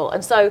Cheerful.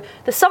 And so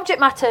the subject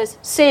matter's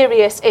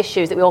serious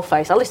issues that we all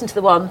face. I listened to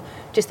the one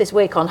just this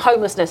week on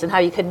homelessness and how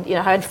you can,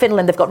 how in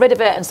Finland they've got rid of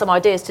it and some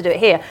ideas to do it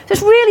here. So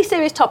it's really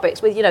serious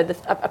topics with,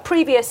 a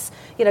previous,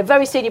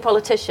 very senior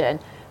politician,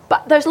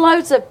 but there's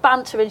loads of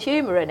banter and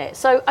humour in it.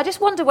 So I just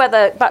wonder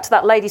whether, back to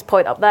that lady's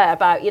point up there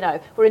about,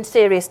 we're in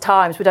serious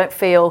times, we don't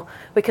feel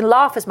we can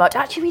laugh as much.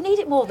 Actually, we need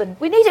it more than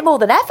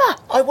ever.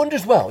 I wonder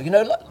as well,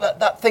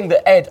 that thing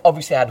that Ed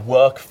obviously had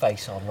work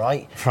face on,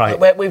 right? Right.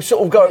 Where we've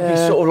sort of got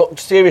this sort of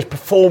serious,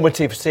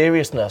 performative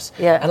seriousness.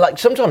 Yeah. And like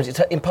sometimes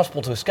it's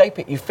impossible to escape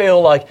it. You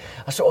feel like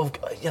I sort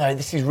of,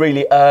 this is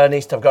really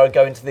earnest. I've got to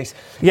go into this.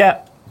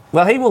 Yeah.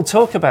 Well, he will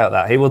talk about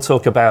that. He will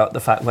talk about the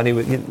fact when he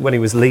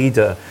was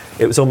leader,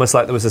 it was almost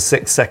like there was a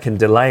 6-second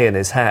delay in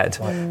his head.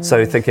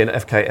 So thinking,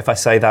 okay, if I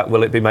say that,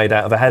 will it be made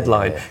out of a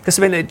headline?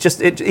 Because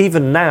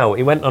even now,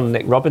 he went on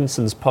Nick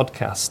Robinson's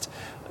podcast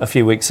a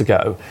few weeks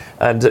ago,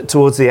 and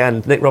towards the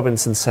end, Nick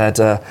Robinson said,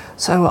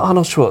 so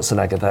Arnold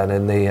Schwarzenegger then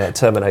in the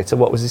Terminator,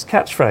 what was his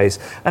catchphrase?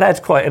 And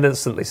Ed quite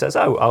innocently says,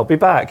 oh, I'll be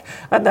back.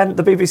 And then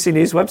the BBC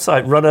News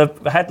website run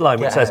a headline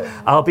which says,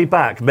 I'll be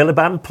back,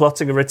 Miliband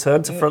plotting a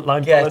return to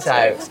frontline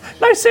politics. Out.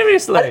 No,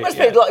 seriously. And it must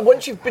be like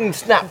once you've been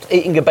snapped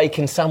eating a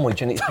bacon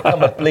sandwich and it's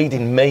become a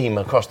bleeding meme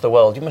across the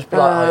world, you must be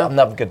like, I'm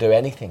never going to do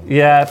anything.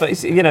 Yeah, but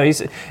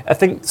I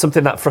think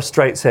something that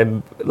frustrates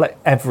him, like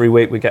every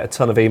week we get a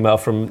ton of email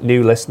from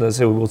new listeners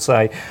who will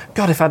say,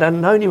 God, if I'd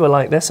known you were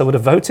like this, I would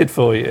have voted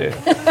for you.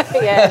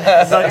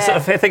 I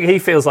think he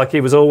feels like he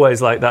was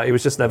always like that. He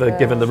was just never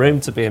given the room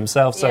to be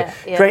himself. So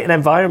creating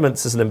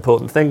environments is an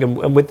important thing.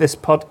 And with this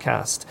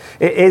podcast,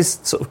 it is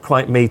sort of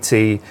quite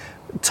meaty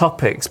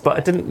topics, but I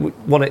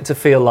didn't want it to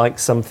feel like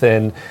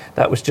something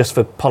that was just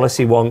for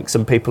policy wonks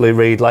and people who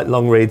read like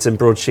long reads in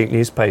broadsheet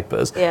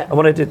newspapers. I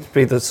wanted it to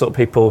be the sort of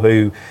people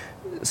who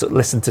sort of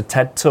listen to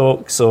TED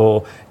Talks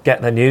or get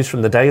their news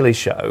from The Daily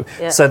Show.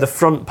 So the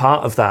front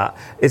part of that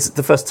is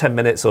the first 10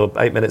 minutes or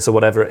 8 minutes or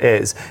whatever it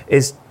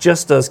is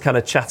just us kind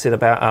of chatting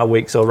about our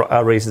weeks or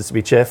our reasons to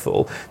be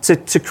cheerful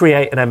to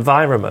create an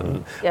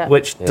environment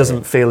which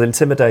doesn't feel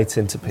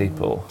intimidating to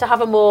people. To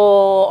have a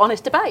more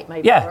honest debate,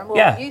 maybe, or a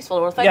more useful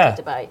or authentic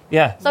debate.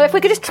 So if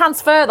we could just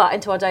transfer that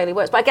into our daily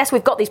works, but I guess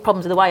we've got these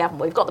problems in the way, haven't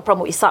we? We've got the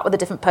problem where you sat with a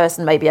different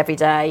person maybe every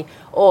day,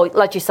 or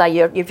like you say,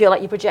 you feel like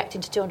you're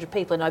projecting to 200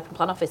 people in open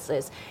plan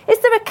offices. Is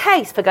there a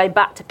case for going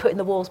back to putting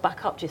the walls walls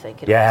back up, do you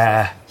think?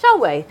 Yeah. Shall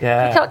we?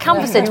 Yeah. We can't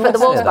canvass it to put the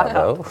walls back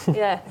up. though.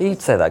 Yeah.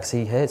 He'd say that because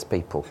he hates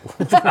people.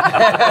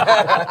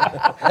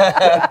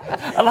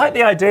 I like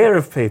the idea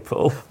of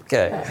people.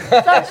 Okay.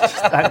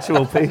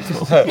 Actual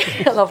people.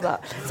 I love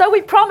that. So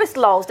we promised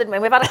lols, didn't we?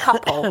 We've had a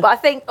couple, but I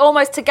think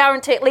almost to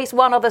guarantee at least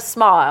one other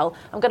smile,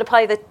 I'm going to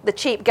play the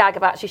cheap gag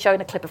of actually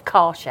showing a clip of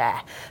car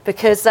share,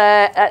 because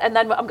and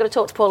then I'm going to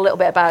talk to Paul a little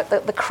bit about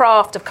the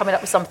craft of coming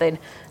up with something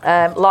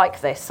like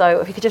this.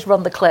 So if you could just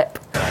run the clip.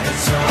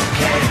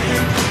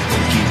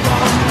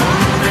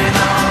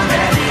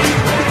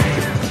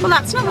 Well,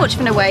 that's not much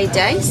of an away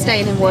day,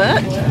 staying in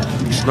work.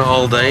 It's not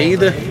all day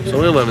either. It's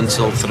only 11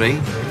 till 3.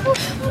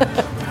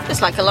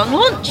 Just like a long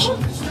lunch.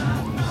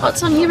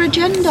 What's on your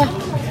agenda?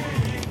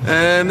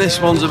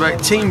 This one's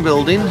about team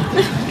building,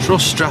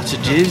 trust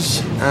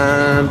strategies,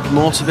 and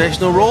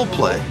motivational role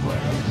play.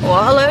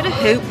 What a load of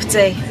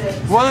hoopty.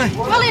 Why?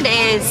 Well, it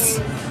is.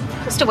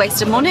 Just a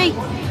waste of money.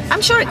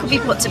 I'm sure it could be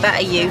put to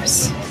better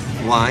use.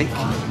 Like?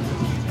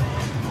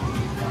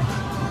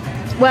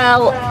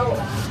 Well,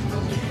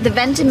 the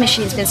vending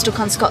machine's been stuck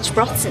on Scotch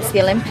broth since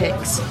the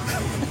Olympics.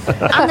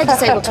 And the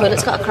disabled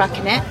toilet's got a crack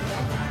in it.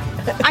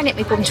 I nicked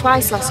my bum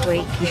twice last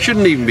week. You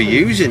shouldn't even be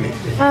using it.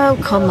 Oh,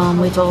 come on,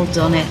 we've all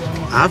done it.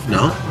 I've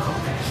not.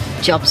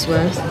 Job's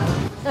worth.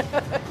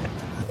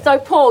 So,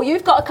 Paul,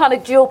 you've got a kind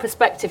of dual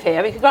perspective here.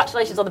 I mean,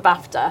 congratulations on the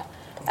BAFTA.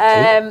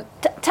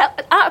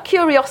 Out of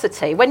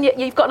curiosity, when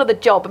you've got another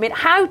job, I mean,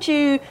 how do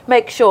you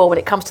make sure when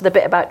it comes to the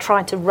bit about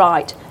trying to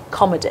write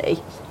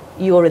comedy,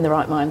 you're in the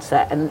right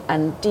mindset?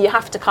 And do you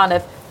have to kind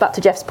of, back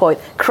to Jeff's point,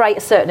 create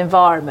a certain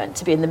environment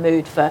to be in the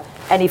mood for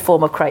any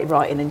form of creative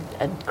writing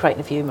and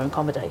creating of humour and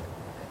comedy?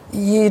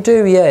 You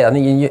do, yeah. I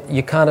mean,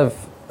 you kind of...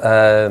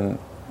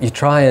 you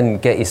try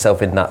and get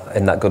yourself in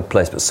that good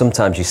place, but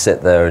sometimes you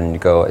sit there and you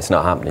go, it's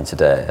not happening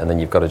today, and then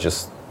you've got to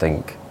just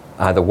think,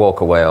 either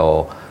walk away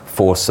or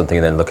force something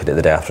and then look at it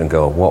the day after and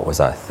go, what was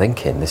I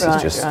thinking? This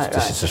is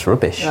just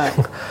rubbish.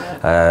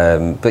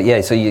 Right. But yeah,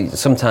 so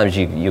sometimes sometimes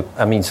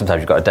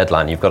you've got a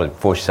deadline, you've got to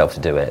force yourself to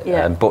do it.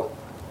 Yeah. But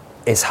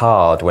it's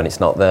hard when it's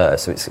not there,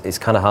 so it's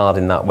kind of hard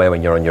in that way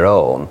when you're on your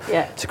own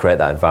to create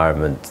that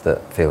environment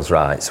that feels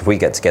right. So if we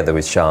get together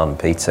with Sean and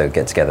Peter,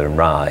 get together and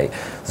write,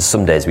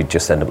 some days we'd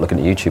just end up looking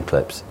at YouTube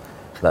clips.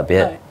 That'd be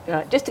it.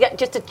 Right. Just to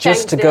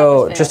change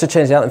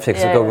the atmosphere.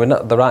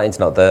 Because the writing's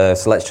not there,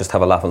 so let's just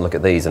have a laugh and look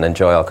at these and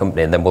enjoy our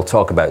company, and then we'll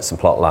talk about some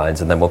plot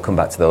lines, and then we'll come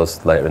back to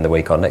those later in the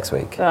week or next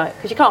week. Right,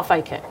 because you can't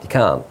fake it. You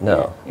can't,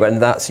 no. Yeah.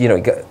 And that's,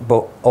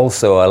 but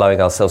also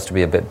allowing ourselves to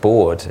be a bit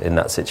bored in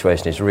that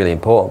situation is really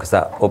important, because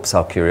that ups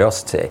our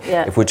curiosity.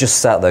 Yeah. If we're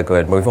just sat there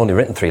going, well, we've only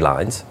written 3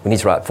 lines, we need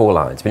to write 4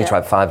 lines, we need to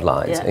write 5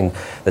 lines, and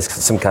there's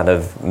some kind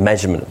of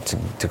measurement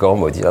to go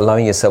on with.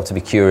 Allowing yourself to be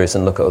curious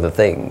and look at other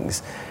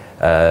things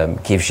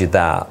gives you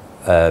that,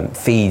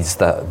 feeds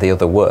the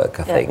other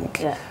work, I think.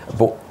 Yeah.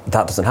 But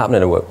that doesn't happen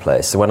in a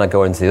workplace. So when I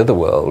go into the other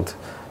world,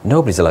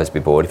 nobody's allowed to be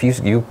bored.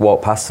 If you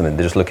walk past them and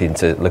they're just looking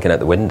out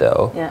the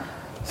window,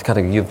 it's kind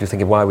of, you're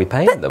thinking, why are we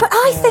paying them? But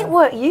I think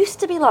work used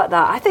to be like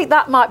that. I think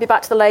that might be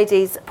back to the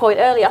lady's point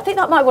earlier. I think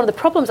that might be one of the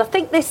problems. I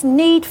think this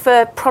need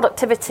for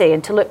productivity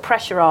and to look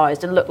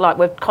pressurised and look like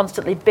we're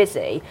constantly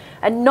busy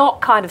and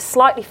not kind of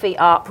slightly feet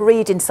up,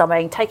 reading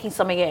something, taking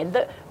something in,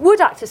 that would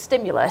act as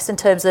stimulus in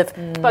terms of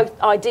both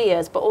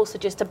ideas, but also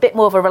just a bit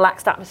more of a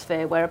relaxed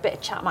atmosphere where a bit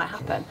of chat might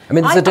happen. I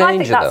mean, there's a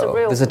danger, though.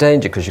 There's a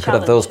danger, because you could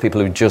have those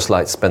people who just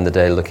like to spend the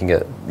day looking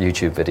at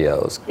YouTube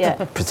videos,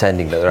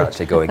 pretending that they're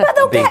actually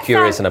being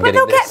curious, and I'm getting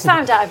get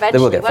found out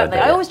eventually, won't they?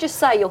 I always just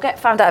say you'll get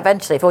found out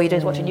eventually if all you're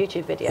doing is watching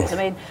YouTube videos. I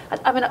mean,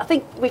 I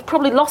think we've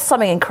probably lost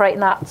something in creating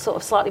that sort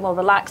of slightly more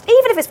relaxed,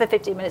 even if it's for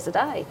 15 minutes a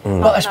day.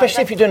 Well,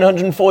 especially if you're doing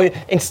 140,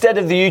 instead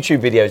of the YouTube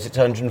videos, it's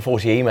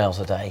 140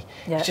 emails a day.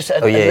 Yeah. It's just,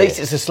 at least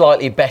it's a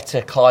slightly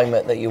better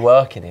climate that you're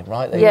working in,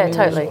 right?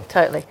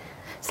 Totally.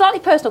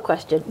 Slightly personal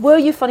question. Were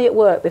you funny at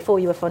work before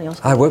you were funny on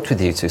screen? I worked with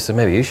you two, so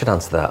maybe you should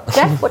answer that.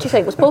 Jeff, what do you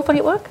think? Was Paul funny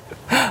at work?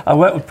 I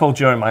worked with Paul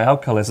during my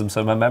alcoholism,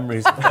 so my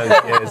memories of those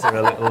years are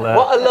a little...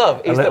 what I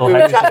love is that we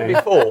were chatting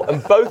before,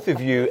 and both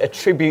of you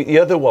attribute the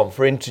other one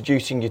for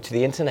introducing you to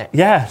the internet.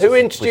 Yeah. Who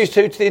introduced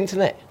who to the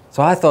internet?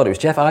 So I thought it was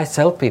Jeff. I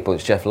tell people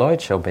it's Jeff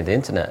Lloyd showed me the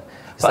internet.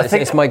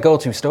 It's my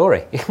go-to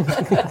story.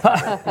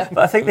 But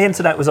I think the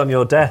internet was on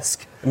your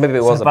desk. Maybe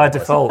it wasn't. By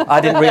default. I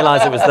didn't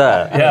realise it was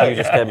there. Yeah. You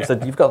just came and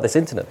said, you've got this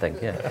internet thing.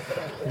 Yeah.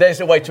 There's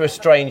a way to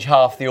estrange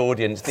half the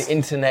audience. The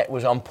internet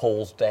was on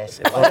Paul's desk.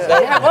 It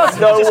was.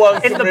 No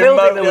one in the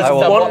building there was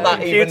one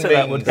computer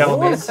that would go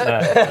on the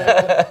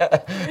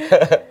internet.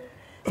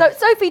 So,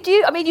 Sophie,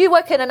 you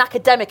work in an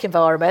academic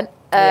environment,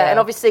 and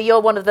obviously you're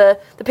one of the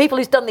people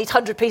who's done these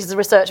 100 pieces of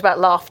research about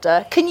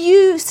laughter. Can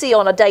you see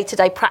on a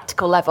day-to-day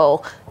practical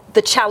level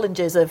the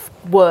challenges of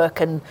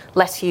work and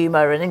less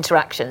humour and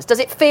interactions? Does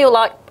it feel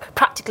like,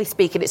 practically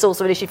speaking, it's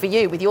also an issue for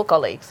you with your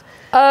colleagues?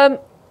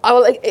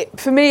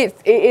 For me,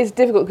 it is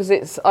difficult because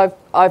as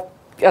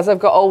I've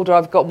got older,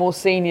 I've got more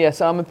senior,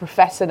 so I'm a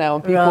professor now,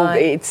 and people,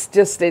 it's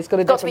got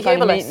a different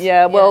kind of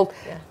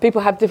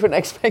people have different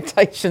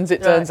expectations.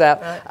 It turns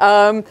out,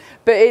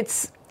 but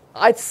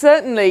I'd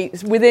certainly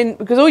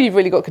because all you've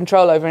really got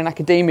control over in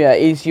academia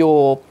is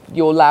your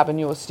lab and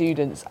your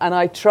students, and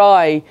I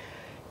try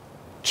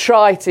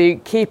to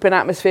keep an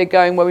atmosphere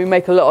going where we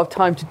make a lot of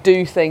time to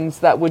do things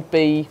that would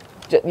be,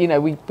 we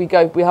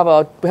have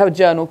a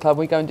journal club,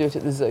 we go and do it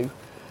at the zoo.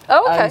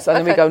 Oh, okay. So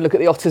then we go and look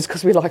at the otters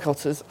because we like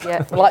otters.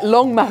 Yeah. We like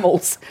long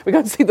mammals. We go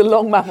and see the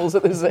long mammals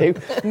at the zoo.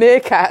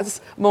 Meerkats,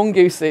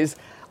 mongooses,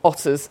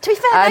 otters. To be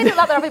fair, they look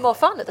like they're having more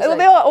fun at the zoo.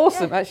 They are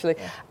awesome, actually.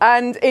 Yeah.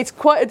 And it's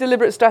quite a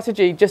deliberate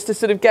strategy just to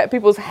sort of get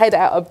people's head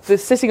out of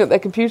sitting at their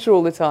computer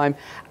all the time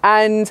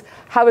and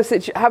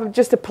have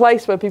just a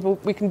place where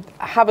we can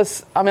have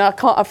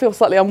I feel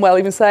slightly unwell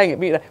even saying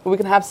it, but we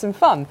can have some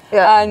fun.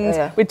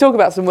 Yeah. We talk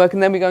about some work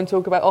and then we go and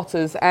talk about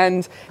otters,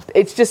 and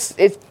it's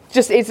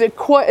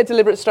quite a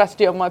deliberate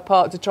strategy on my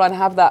part to try and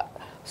have that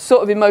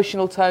sort of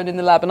emotional tone in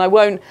the lab.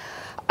 And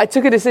I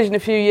took a decision a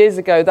few years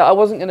ago that I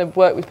wasn't going to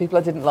work with people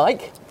I didn't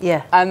like.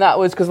 Yeah. And that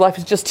was because life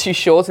is just too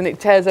short and it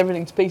tears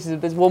everything to pieces.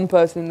 If there's one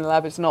person in the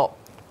lab,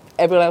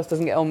 everyone else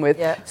doesn't get on with.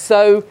 Yeah.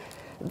 So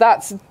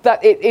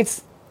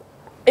it's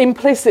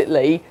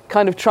implicitly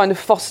kind of trying to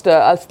foster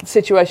a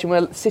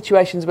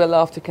situations where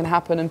laughter can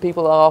happen and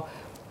people are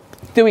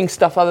doing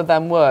stuff other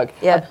than work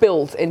are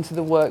built into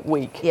the work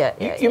week.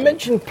 You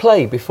mentioned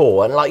play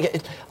before, and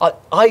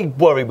I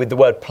worry with the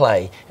word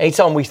play.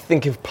 Anytime we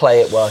think of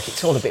play at work,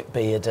 it's all a bit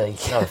beardy.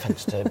 No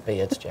offence to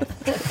beards,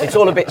 Jeff. It's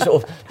all a bit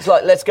it's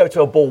like, let's go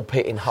to a ball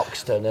pit in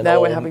Hoxton and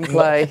now we're having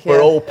play.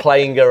 We're all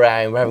playing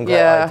around, we're having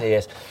great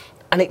ideas.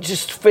 And it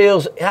just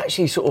feels, it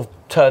actually sort of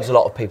turns a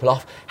lot of people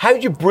off. How do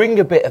you bring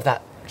a bit of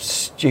that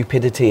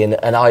stupidity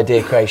and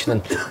idea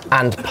creation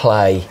and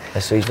play,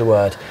 let's use the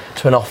word,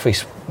 to an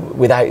office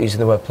without using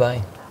the word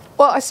play?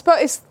 Well, I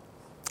suppose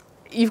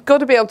you've got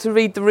to be able to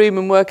read the room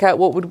and work out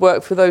what would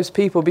work for those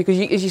people, because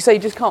as you say, you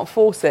just can't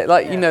force it.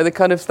 The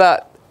kind of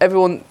that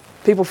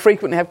people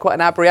frequently have quite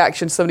an ab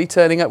reaction to somebody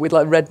turning up with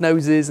like red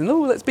noses and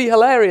let's be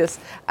hilarious,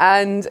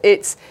 and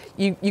it's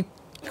you've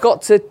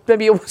got to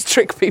maybe almost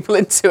trick people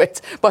into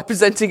it by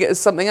presenting it as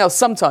something else.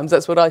 Sometimes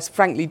that's what I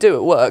frankly do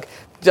at work.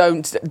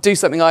 Don't do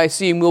something I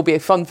assume will be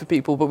fun for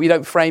people, but we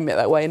don't frame it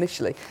that way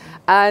initially.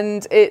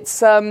 And it's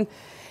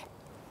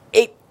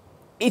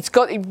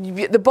got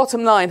the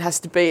bottom line has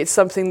to be it's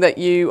something that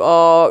you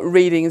are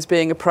reading as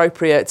being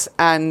appropriate,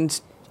 and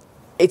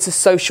it's a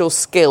social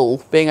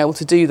skill being able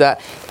to do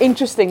that.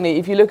 Interestingly,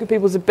 if you look at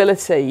people's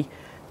ability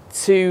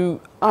to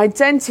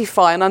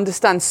identify and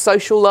understand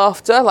social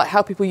laughter, like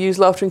how people use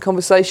laughter in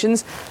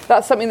conversations,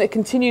 that's something that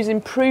continues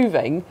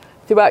improving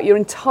throughout your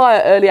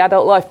entire early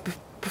adult life.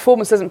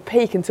 Performance doesn't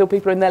peak until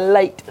people are in their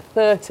late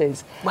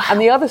 30s. Wow. And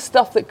the other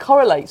stuff that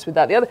correlates with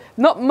that,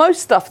 not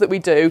most stuff that we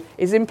do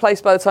is in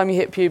place by the time you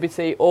hit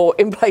puberty or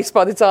in place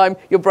by the time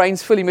your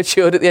brain's fully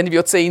matured at the end of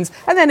your teens,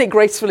 and then it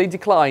gracefully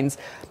declines.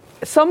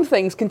 Some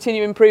things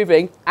continue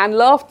improving, and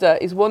laughter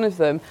is one of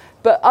them.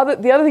 But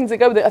the other things that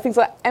go with it are things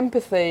like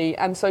empathy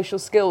and social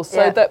skills.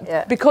 So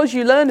because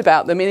you learn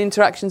about them in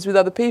interactions with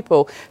other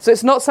people. So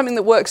it's not something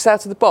that works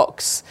out of the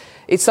box.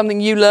 It's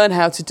something you learn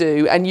how to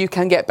do and you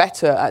can get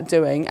better at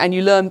doing, and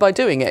you learn by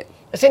doing it.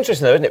 It's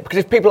interesting though, isn't it? Because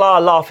if people are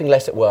laughing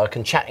less at work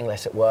and chatting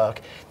less at work,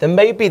 then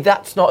maybe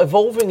that's not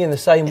evolving in the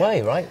same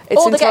way, right?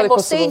 Or they're getting more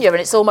senior and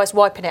it's almost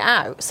wiping it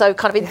out. So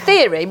kind of in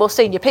theory, more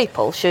senior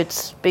people should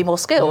be more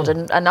skilled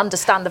and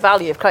understand the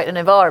value of creating an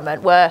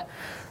environment where...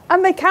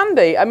 And they can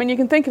be. I mean, you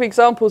can think of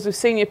examples of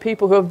senior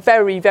people who are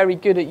very, very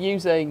good at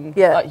using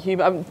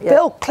humour.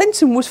 Bill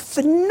Clinton was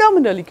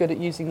phenomenally good at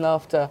using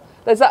laughter.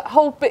 There's that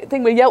whole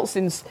thing where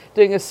Yeltsin's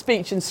doing a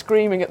speech and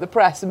screaming at the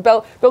press, and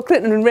Bill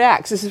Clinton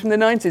reacts, this is from the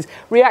 90s,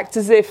 reacts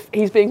as if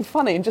he's being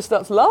funny and just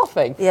starts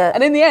laughing. Yeah.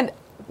 And in the end,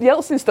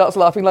 Yeltsin starts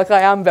laughing like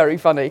I am very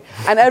funny,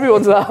 and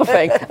everyone's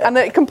laughing, and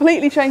it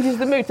completely changes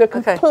the mood to a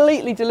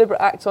completely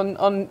deliberate act on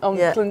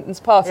Clinton's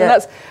part. And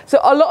that's so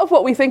a lot of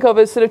what we think of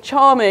as sort of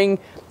charming,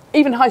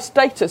 even high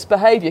status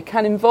behaviour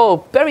can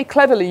involve very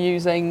cleverly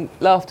using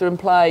laughter and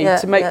play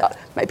to make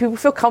people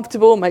feel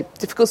comfortable, make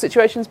difficult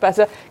situations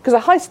better, because a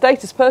high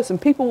status person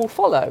people will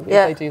follow if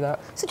they do that.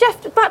 So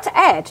Jeff, back to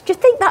Ed, do you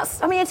think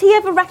has he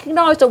ever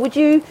recognised, or would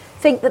you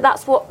think that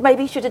that's what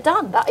maybe he should have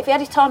done, that if he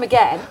had his time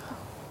again,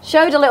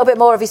 showed a little bit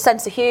more of his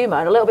sense of humour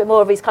and a little bit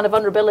more of his kind of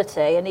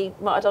vulnerability, and he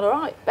might have done all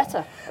right,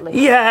 better, at least.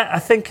 Yeah, I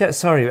think,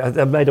 sorry,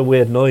 I made a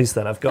weird noise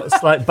then. I've got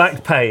slight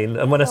back pain,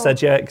 and when I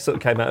said it sort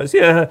of came out as,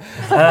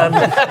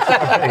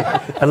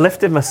 I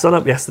lifted my son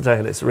up yesterday,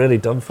 and it's really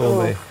done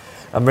for me.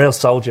 I'm a real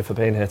soldier for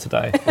being here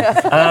today.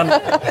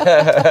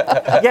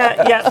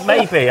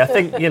 Maybe. I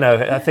think, he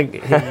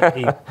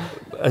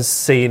has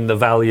seen the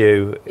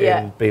value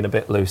in being a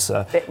bit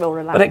looser. A bit more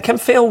relaxed. But it can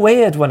feel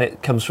weird when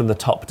it comes from the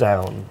top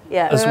down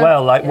as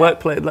well. Like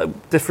workplace,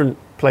 different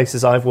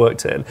places I've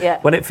worked in,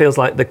 when it feels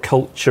like the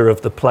culture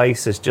of the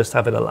place is just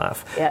having a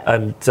laugh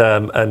and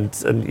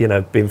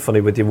being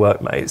funny with your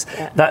workmates.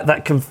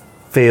 That can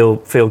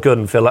feel good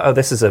and feel like, oh,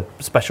 this is a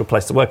special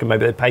place to work, and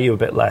maybe they pay you a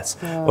bit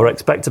less or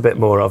expect a bit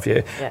more of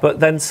you. Yeah. But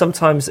then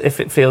sometimes if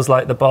it feels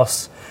like the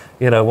boss,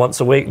 once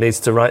a week needs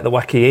to write the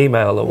wacky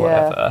email or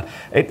whatever,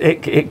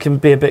 it can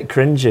be a bit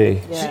cringy.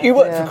 Yeah. So you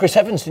worked for Chris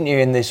Evans, didn't you,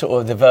 in the sort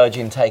of the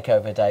Virgin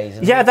takeover days?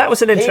 Yeah, that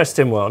was an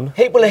interesting one.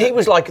 He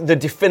was like the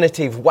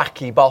definitive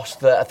wacky boss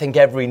that I think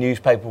every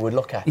newspaper would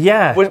look at.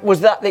 Yeah.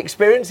 Was that the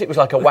experience? It was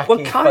like a wacky,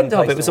 well, kind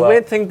of. It was a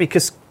weird thing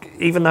because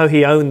even though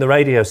he owned the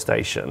radio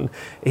station,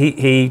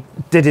 he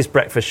did his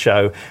breakfast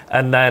show,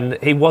 and then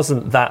he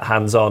wasn't that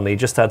hands-on. He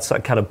just had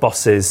some kind of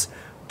bosses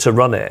to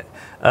run it.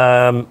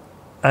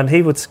 And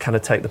he would kind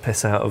of take the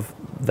piss out of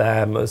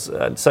them.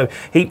 So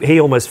he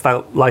almost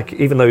felt like,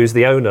 even though he was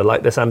the owner,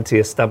 like this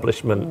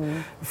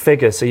anti-establishment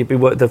figure. So you'd be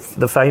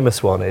the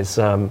famous one is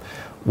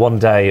one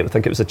day, I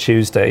think it was a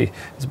Tuesday,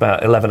 it's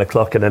about 11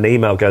 o'clock, and an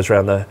email goes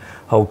around the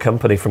whole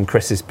company from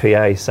Chris's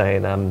PA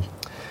saying,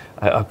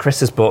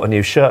 Chris has bought a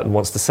new shirt and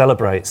wants to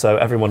celebrate, so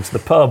everyone to the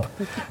pub.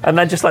 And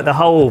then just like the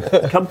whole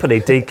company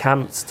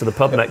decamps to the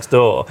pub next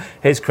door,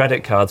 his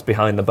credit card's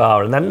behind the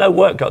bar, and then no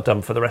work got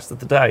done for the rest of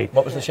the day.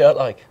 What was the shirt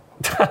like?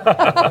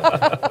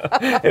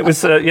 It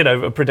was,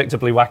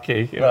 predictably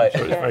wacky. Right.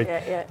 Sure it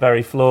was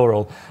very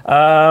floral.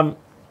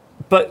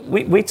 But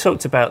we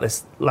talked about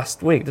this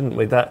last week, didn't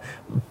we? That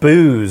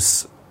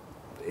booze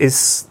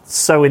is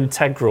so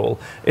integral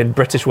in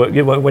British work.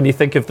 When you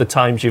think of the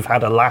times you've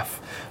had a laugh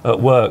at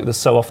work, there's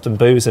so often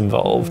booze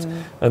involved,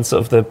 and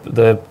sort of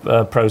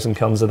the pros and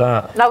cons of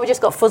that. Now we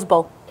just got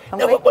fuzzball.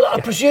 No, well, I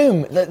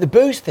presume that the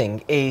booze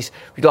thing is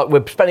like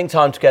we're spending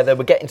time together,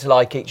 we're getting to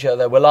like each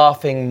other, we're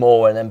laughing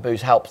more, and then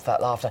booze helps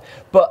that laughter.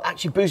 But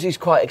actually, booze is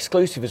quite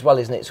exclusive as well,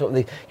 isn't it? Sort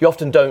of you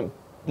often don't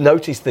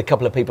notice the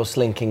couple of people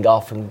slinking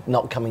off and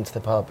not coming to the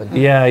pub.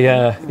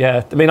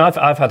 Yeah. I mean,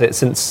 I've had it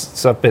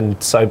since I've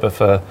been sober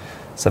for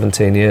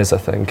 17 years, I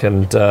think,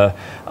 and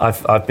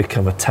I've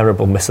become a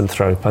terrible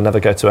misanthrope. I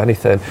never go to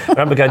anything. I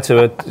remember going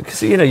to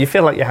because you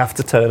feel like you have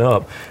to turn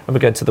up. I remember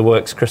going to the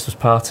Works Christmas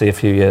party a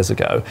few years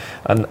ago,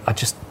 and I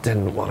just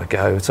didn't want to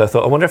go. So I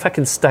thought, I wonder if I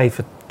can stay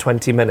for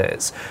 20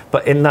 minutes.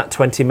 But in that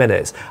 20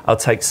 minutes, I'll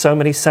take so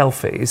many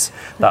selfies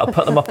that I'll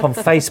put them up on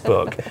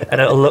Facebook,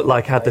 and it'll look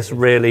like I had this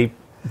really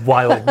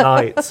wild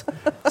night.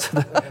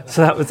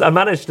 So that was, I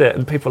managed it,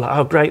 and people were like,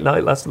 oh, great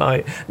night last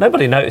night.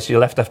 Nobody noticed you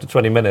left after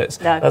 20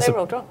 minutes. No, they were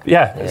all drunk.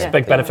 Yeah, it's a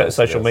big benefit of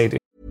social media.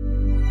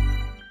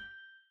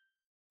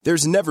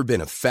 There's never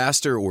been a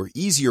faster or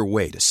easier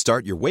way to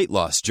start your weight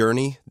loss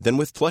journey than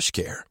with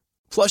PlushCare.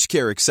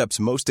 PlushCare accepts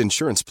most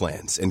insurance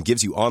plans and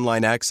gives you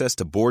online access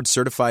to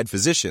board-certified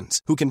physicians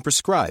who can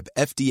prescribe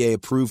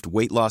FDA-approved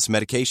weight loss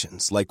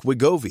medications like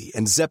Wegovy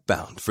and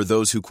Zepbound for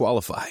those who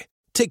qualify.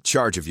 Take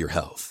charge of your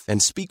health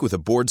and speak with a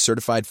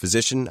board-certified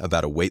physician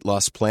about a weight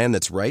loss plan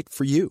that's right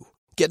for you.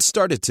 Get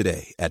started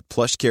today at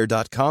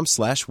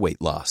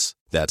plushcare.com/weight-loss.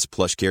 That's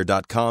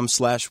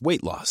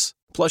plushcare.com/weight-loss.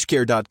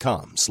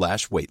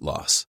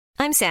 plushcare.com/weight-loss.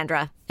 I'm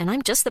Sandra, and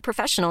I'm just the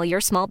professional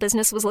your small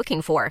business was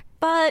looking for.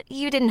 But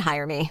you didn't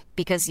hire me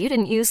because you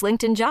didn't use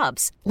LinkedIn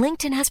Jobs.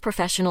 LinkedIn has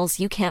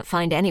professionals you can't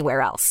find anywhere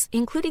else,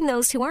 including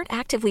those who aren't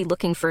actively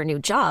looking for a new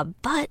job,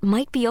 but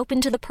might be open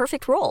to the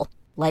perfect role,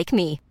 like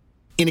me.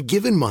 In a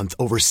given month,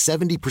 over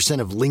 70%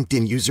 of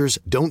LinkedIn users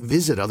don't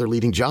visit other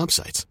leading job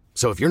sites.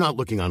 So if you're not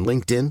looking on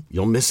LinkedIn,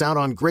 you'll miss out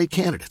on great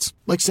candidates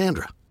like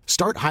Sandra.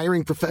 Start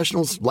hiring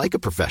professionals like a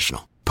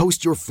professional.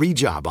 Post your free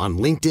job on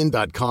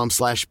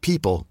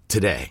linkedin.com/people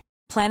today.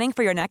 Planning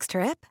for your next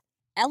trip?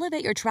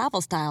 Elevate your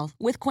travel style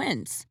with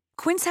Quince.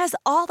 Quince has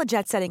all the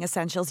jet-setting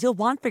essentials you'll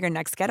want for your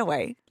next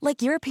getaway,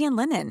 like European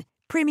linen,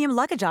 premium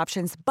luggage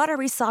options,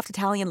 buttery soft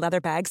Italian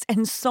leather bags,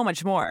 and so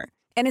much more.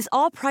 And is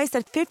all priced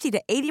at 50 to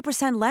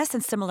 80% less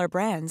than similar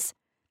brands.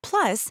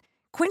 Plus,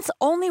 Quince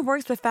only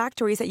works with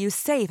factories that use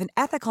safe and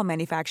ethical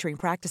manufacturing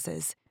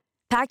practices.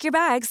 Pack your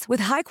bags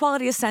with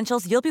high-quality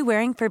essentials you'll be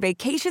wearing for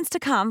vacations to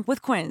come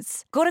with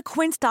Quince. Go to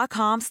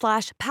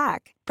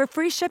quince.com/pack for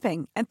free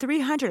shipping and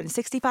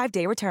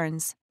 365-day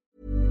returns.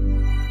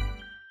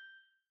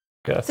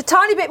 It's a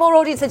tiny bit more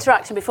audience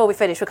interaction before we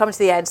finish. We're coming to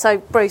the end. So,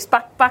 Bruce,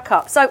 back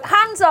up. So,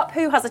 hands up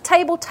who has a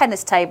table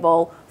tennis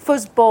table,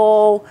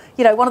 fuzzball,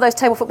 one of those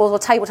table footballs or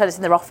table tennis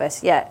in their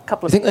office. Yeah, a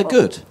couple of people. You think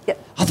they're good? Yeah.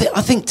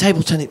 I think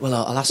table tennis, well,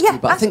 I'll ask you,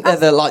 but I think they're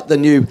the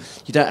new,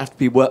 you don't have to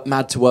be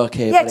mad to work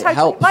here, but totally. It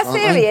helps. My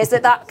theory is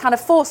that kind of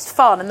forced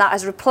fun and that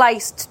has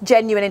replaced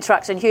genuine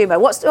interaction and humour.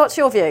 What's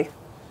your view?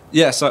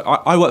 Yeah, so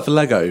I work for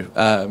Lego.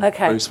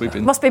 Okay. Bruce, we've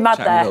been must be mad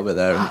there. A little bit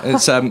there. And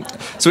it's, so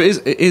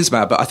it is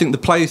mad, but I think the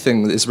play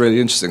thing is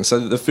really interesting. So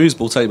the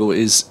foosball table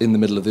is in the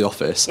middle of the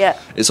office. Yeah.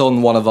 It's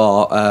on one of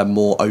our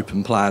more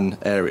open plan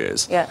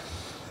areas. Yeah.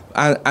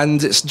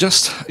 And it's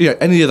just,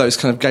 any of those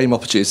kind of game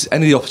opportunities,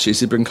 any of the opportunities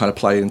to bring kind of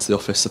play into the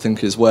office, I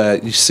think is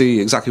where you see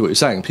exactly what you're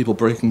saying, people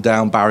breaking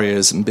down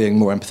barriers and being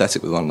more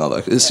empathetic with one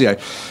another. It's,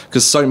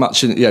 because so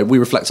much, we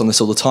reflect on this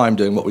all the time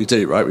doing what we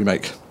do, right? We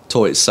make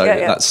toys, so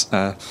that's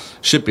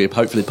should be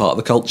hopefully part of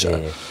the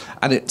culture.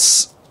 And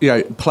it's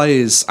play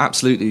is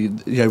absolutely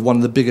one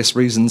of the biggest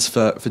reasons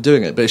for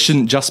doing it, but it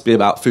shouldn't just be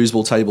about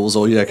foosball tables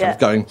or kind of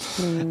going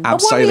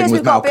abseiling with Malcolm.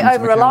 We've got a bit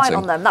over-reliant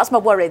on them. That's my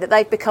worry, that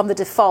they've become the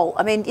default.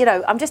 I mean,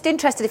 I'm just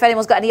interested if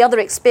anyone's got any other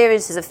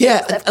experiences of things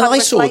that have and I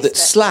saw that it.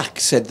 Slack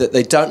said that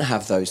they don't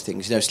have those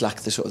things.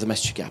 Slack, the sort of the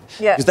messaging app,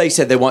 because they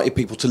said they wanted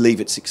people to leave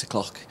at 6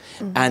 o'clock,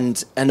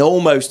 and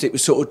almost it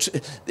was sort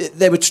of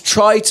they would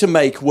try to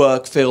make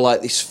work feel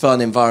like this fun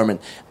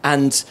environment.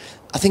 And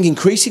I think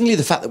increasingly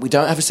the fact that we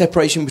don't have a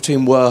separation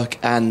between work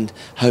and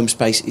home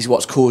space is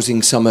what's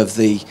causing some of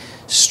the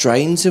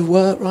strains of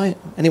work, right?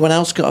 Anyone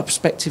else got a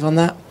perspective on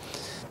that?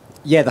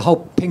 Yeah, the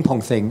whole ping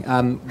pong thing,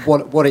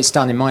 what it's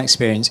done in my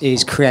experience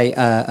is create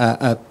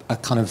a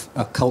kind of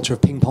a culture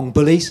of ping pong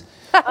bullies.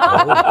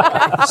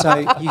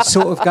 So you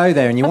sort of go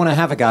there and you want to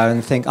have a go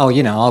and think,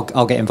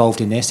 I'll get involved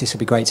in this. This will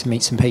be great to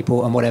meet some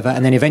people and whatever.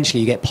 And then eventually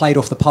you get played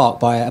off the park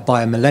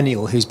by a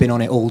millennial who's been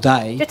on it all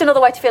day. Just another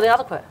way to feel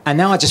inadequate. And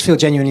now I just feel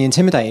genuinely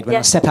intimidated when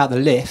I step out the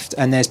lift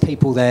and there's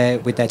people there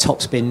with their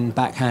topspin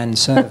backhand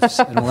serves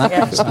and all that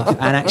kind of stuff.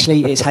 And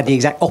actually it's had the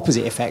exact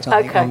opposite effect,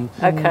 I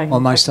think,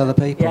 on most other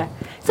people. Yeah.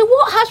 So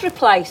what has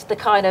replaced the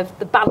kind of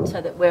the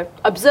banter that we're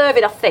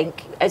observing, I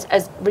think,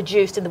 as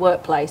reduced in the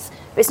workplace?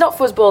 It's not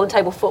foosball and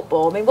table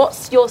football. I mean,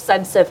 what's your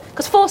sense of...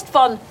 Because forced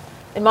fun,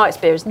 in my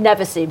experience,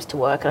 never seems to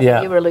work. I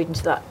think you were alluding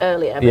to that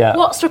earlier. But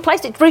what's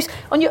replaced it? Bruce,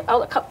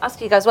 I'll ask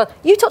you guys as well.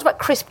 You talked about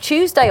Crisp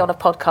Tuesday on a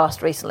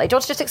podcast recently. Do you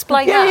want to just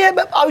explain that? Yeah,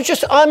 but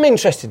I'm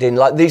interested in,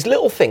 these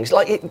little things.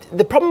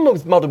 The problem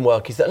with modern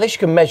work is that unless you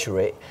can measure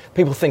it,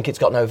 people think it's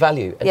got no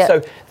value. And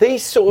so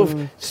these sort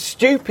of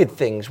stupid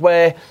things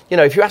where,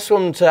 if you ask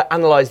someone to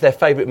analyse their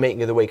favourite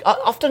meeting of the week,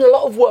 often a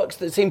lot of works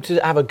that seem to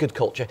have a good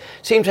culture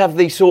seem to have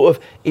these sort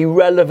of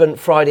irrelevant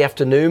Friday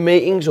afternoon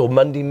meetings or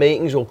Monday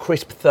meetings or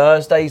Crisp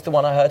Thursdays, the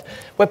one I heard,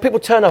 where people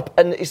turn up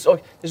and it's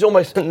like there's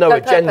almost no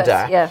agenda.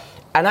 Purpose,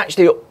 And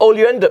actually, all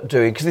you end up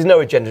doing, because there's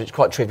no agenda, it's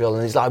quite trivial,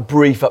 and there's like a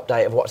brief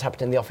update of what's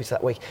happened in the office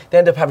that week. They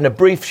end up having a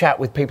brief chat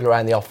with people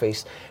around the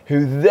office,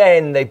 who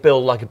then they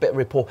build like a bit of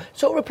rapport.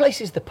 Sort of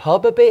replaces the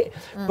pub a bit.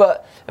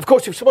 But of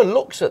course, if someone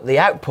looks at the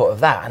output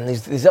of that, and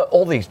there's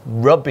all these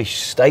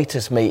rubbish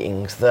status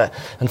meetings that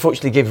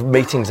unfortunately give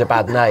meetings a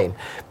bad name.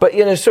 But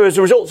so as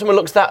a result, someone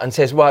looks at that and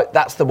says, "Well,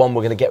 that's the one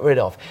we're going to get rid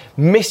of,"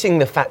 missing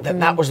the fact that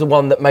that was the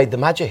one that made the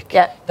magic.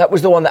 Yeah. That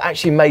was the one that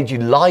actually made you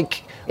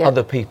like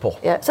other people.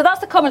 Yeah. So that's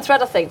the common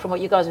thread, I think, from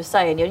what you guys were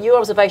saying. Your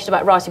observation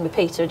about writing with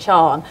Peter and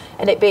Sian,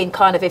 and it being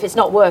kind of, if it's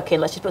not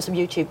working, let's just put some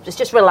YouTube. Let's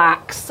just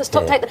relax. Let's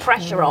take the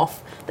pressure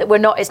off that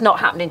it's not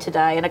happening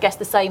today. And I guess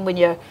the same when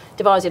you're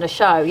devising a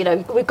show.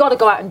 We've got to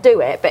go out and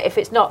do it. But if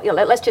it's not,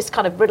 let's just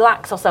kind of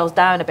relax ourselves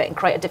down a bit and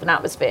create a different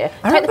atmosphere.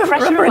 Take the pressure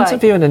away. I remember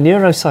interviewing a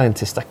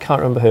neuroscientist. I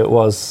can't remember who it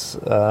was.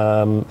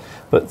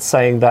 But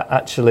saying that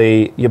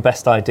actually your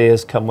best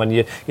ideas come when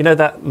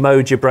that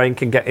mode your brain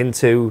can get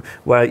into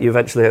where you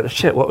eventually,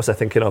 shit, what was I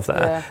thinking of there?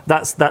 Yeah.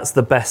 That's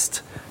the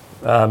best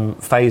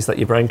phase that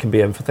your brain can be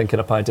in for thinking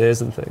up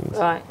ideas and things.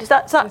 Right. Is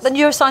that the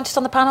neuroscientist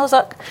on the panel? Is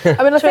that?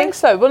 I mean, I think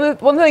so. One of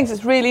the things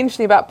that's really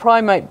interesting about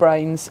primate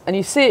brains, and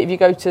you see it if you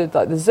go to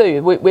the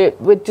zoo,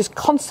 we're just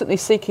constantly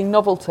seeking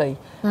novelty.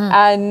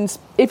 And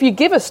if you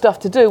give us stuff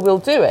to do, we'll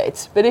do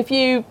it. But if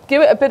you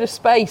give it a bit of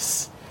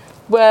space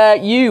where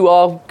you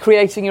are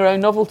creating your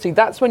own novelty,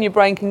 that's when your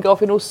brain can go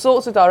off in all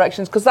sorts of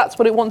directions, because that's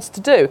what it wants to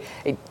do.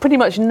 It pretty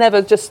much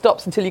never just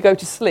stops until you go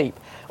to sleep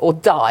or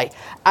die.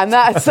 And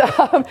that's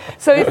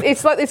so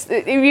it's like this.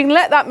 If you can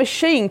let that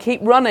machine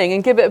keep running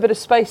and give it a bit of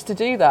space to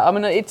do that, I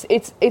mean,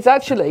 it's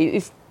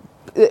actually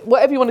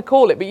whatever you want to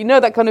call it,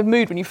 but that kind of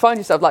mood when you find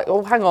yourself like,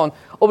 oh, hang on,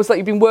 almost like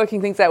you've been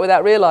working things out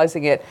without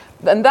realising it.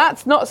 And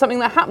that's not something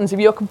that happens if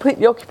you're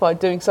completely occupied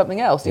doing something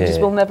else. It just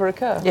will never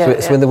occur.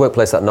 So in the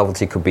workplace, that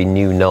novelty could be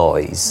new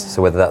noise.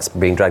 So whether that's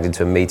being dragged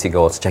into a meeting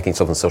or checking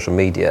stuff on social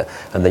media,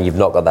 and then you've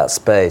not got that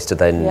space to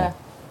then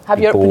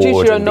produce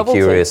your own novelty.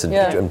 Curious and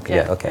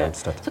okay,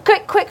 understood. So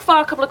quick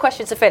fire, a couple of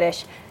questions to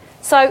finish.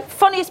 So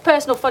funniest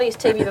person or funniest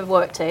team you've ever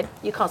worked in?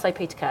 You can't say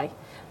Peter Kay.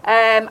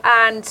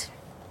 And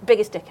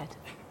biggest dickhead.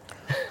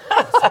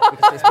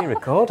 Because it's been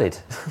recorded.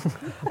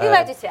 You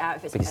edit it out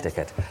if it's biggest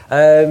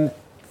dickhead.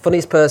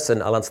 Funniest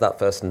person, I'll answer that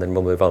first and then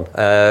we'll move on.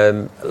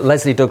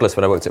 Leslie Douglas,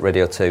 when I worked at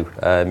Radio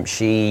 2,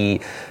 she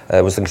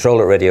was the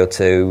controller at Radio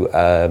 2,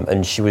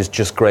 and she was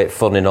just great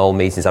fun in all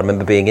meetings. I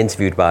remember being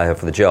interviewed by her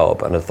for the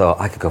job, and I thought,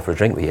 I could go for a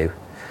drink with you.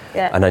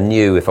 Yeah. And I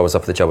knew if I was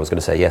offered the job, I was going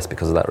to say yes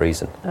because of that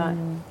reason. Right.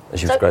 And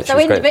she was great. So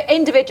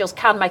individuals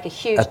can make a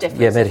huge difference.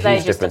 Yeah, made a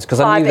huge difference,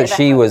 because I knew that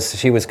she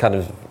was kind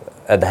of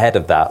at the head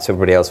of that, so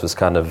everybody else was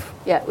kind of...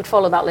 Yeah, would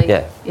follow that lead.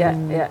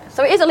 Yeah.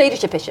 So it is a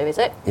leadership issue, is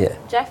it? Yeah.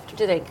 Jeff, what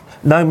do you think?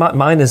 No,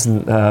 mine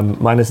isn't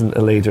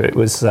a leader. It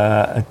was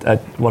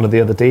one of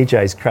the other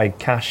DJs, Craig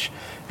Cash,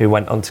 who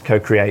went on to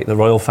co-create The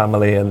Royal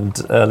Family and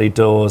Early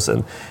Doors,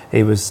 and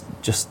he was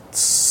just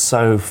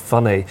so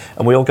funny.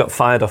 And we all got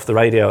fired off the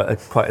radio at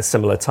quite a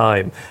similar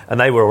time, and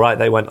they were all right.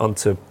 They went on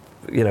to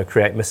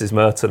create Mrs.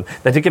 Merton.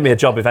 They did give me a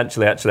job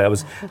eventually, actually.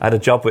 I had a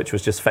job which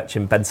was just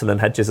fetching Benson and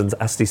Hedges and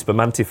Asti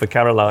Spermanti for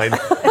Caroline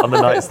on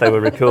the nights they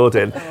were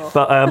recording.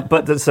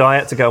 But so I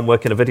had to go and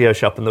work in a video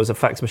shop, and there was a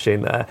fax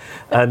machine there.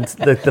 And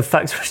the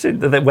fax machine,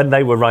 when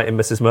they were writing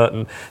Mrs.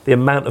 Merton, the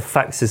amount of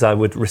faxes I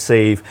would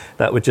receive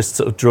that were just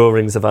sort of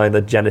drawings of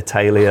either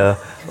genitalia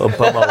or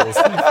bumholes.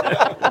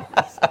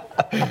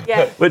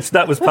 Yeah. Which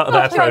that was part of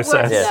their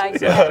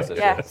process.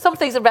 Yeah. Some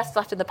things are best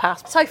left in the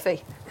past.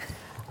 Sophie?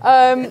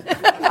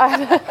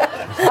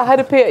 I had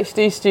a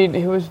PhD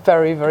student who was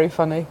very, very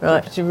funny.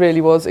 Right. She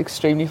really was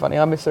extremely funny.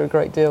 I miss her a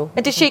great deal.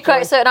 And did she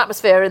create a certain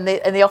atmosphere in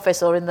the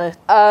office or in the...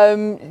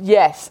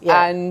 Yes,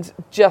 and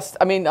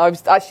I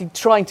was actually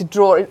trying to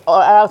draw it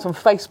out on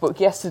Facebook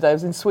yesterday. I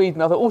was in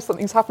Sweden. I thought,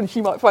 something's happened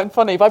she might find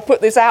funny if I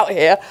put this out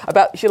here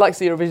about... She likes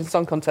the Eurovision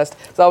Song Contest.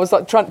 So I was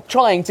like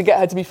trying to get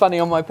her to be funny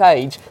on my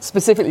page,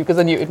 specifically because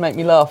I knew it would make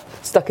me laugh,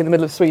 stuck in the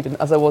middle of Sweden,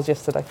 as I was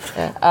yesterday.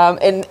 Yeah.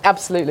 And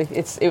absolutely,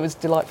 it was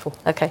delightful.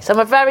 Okay, so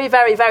my very,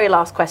 very, very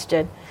last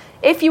question.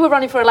 If you were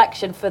running for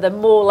election for the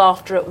More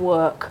Laughter at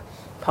Work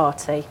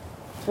party,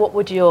 what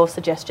would your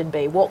suggestion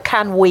be? What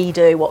can we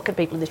do? What can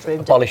people in this room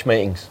do? Abolish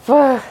meetings.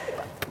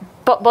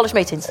 Abolish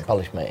meetings?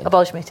 Abolish meetings.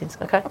 Abolish meetings,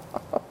 okay.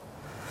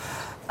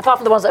 Apart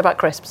from the ones that are about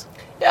crisps.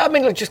 Yeah,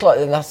 look, just like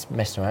that's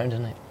messing around,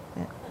 isn't it?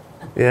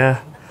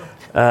 Yeah.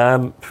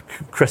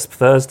 Crisp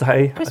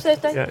Thursday. Crisp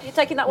Thursday? Yeah. You're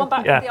taking that one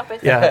back from the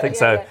office? Yeah, I think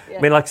so. Yeah.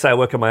 Like I say, I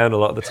work on my own a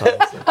lot of the time.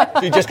 So.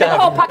 You're just going to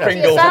have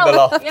Pringles in the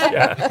loft.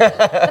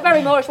 They're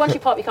very Moorish. Once you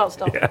pop, you can't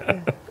stop.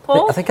 Yeah.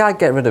 Paul? I think I'd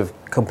get rid of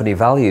company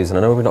values, and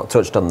I know we've not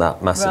touched on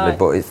that massively,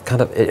 but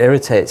it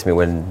irritates me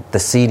when the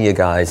senior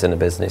guys in a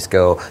business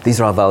go, these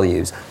are our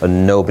values,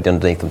 and nobody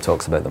underneath them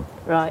talks about them.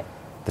 Right.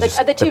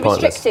 Are they too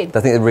restricted?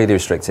 I think they're really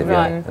restrictive,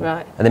 right.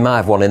 And they might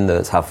have one in there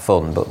that's have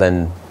fun, but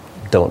then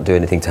don't do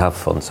anything to have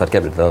fun, so I'd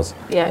get rid of those.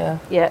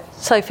 Yeah.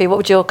 Sophie, what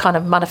would your kind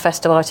of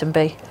manifesto item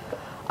be?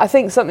 I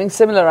think something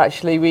similar,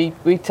 actually.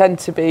 We tend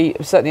to be,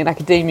 certainly in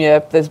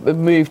academia, there's a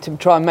move to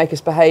try and make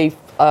us behave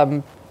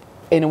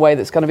in a way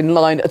that's kind of in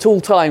line at all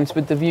times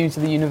with the views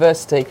of the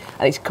university,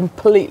 and it's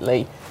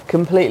completely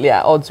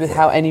at odds with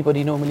how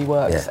anybody normally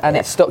works, and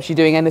it stops you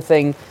doing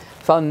anything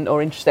fun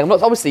or interesting.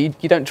 Obviously,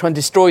 you don't try and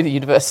destroy the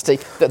university.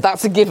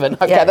 That's a given.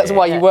 Okay, that's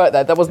why you work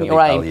there. That wasn't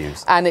your aim.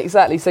 Values. And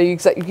exactly, so you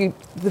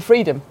the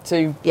freedom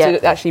to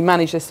actually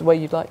manage this the way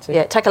you'd like to.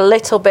 Yeah, take a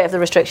little bit of the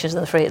restrictions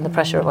and the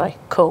pressure away.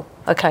 Cool.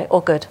 Okay,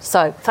 all good.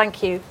 So,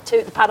 thank you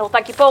to the panel.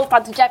 Thank you, Paul,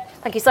 Pant, Jeff.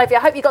 Thank you, Sophie. I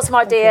hope you got some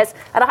ideas.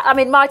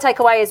 And my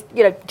takeaway is,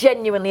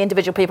 genuinely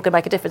individual people can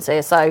make a difference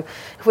here. So,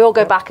 if we all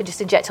go back and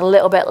just inject a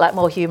little bit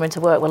more humour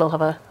into work, we'll all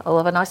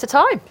have a nicer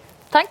time.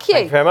 Thank you.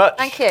 Thank you very much.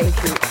 Thank you.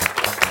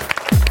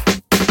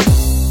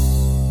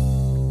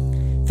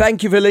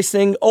 Thank you for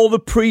listening. All the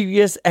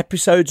previous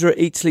episodes are at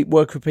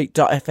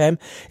eatsleepworkrepeat.fm.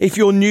 If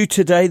you're new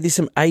today, there's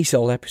some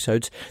ASOL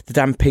episodes. The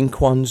Dan Pink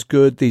one's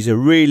good. These are a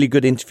really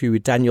good interview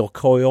with Daniel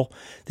Coyle.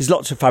 There's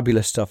lots of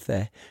fabulous stuff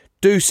there.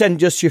 Do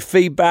send us your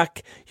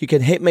feedback. You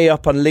can hit me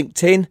up on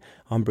LinkedIn.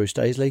 I'm Bruce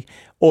Daisley.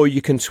 Or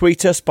you can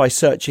tweet us by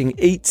searching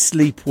Eat,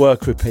 Sleep,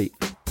 Work, Repeat.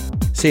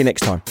 See you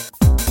next time.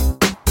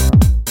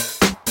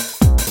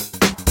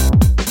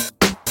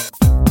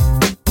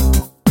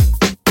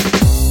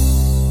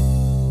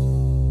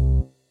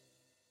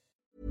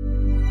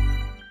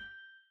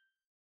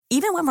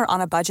 Even when we're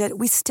on a budget,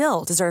 we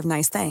still deserve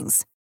nice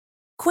things.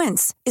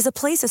 Quince is a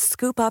place to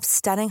scoop up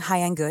stunning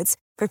high-end goods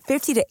for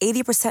 50 to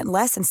 80%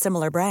 less than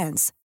similar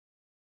brands.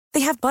 They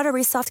have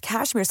buttery soft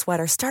cashmere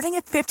sweaters starting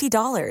at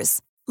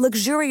 $50,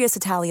 luxurious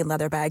Italian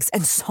leather bags,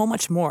 and so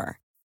much more.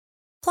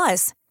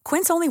 Plus,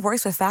 Quince only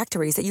works with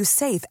factories that use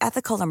safe,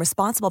 ethical, and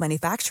responsible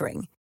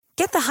manufacturing.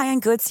 Get the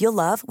high-end goods you'll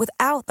love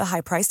without the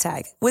high price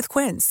tag with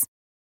Quince.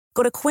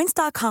 Go to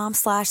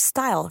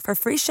quince.com/style for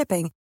free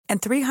shipping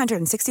and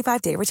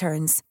 365-day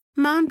returns.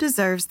 Mom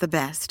deserves the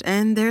best,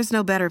 and there's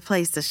no better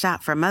place to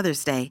shop for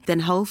Mother's Day than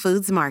Whole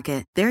Foods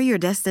Market. They're your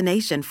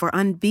destination for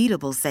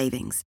unbeatable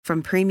savings,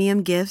 from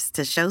premium gifts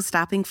to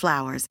show-stopping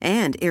flowers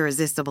and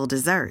irresistible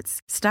desserts.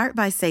 Start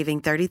by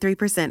saving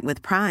 33%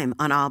 with Prime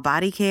on all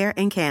body care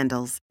and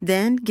candles.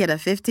 Then get a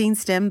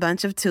 15-stem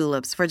bunch of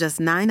tulips for just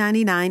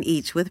 $9.99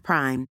 each with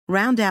Prime.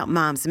 Round out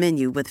Mom's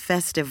menu with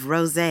festive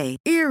rosé,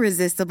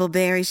 irresistible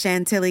berry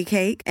chantilly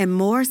cake, and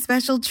more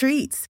special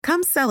treats.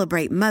 Come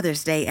celebrate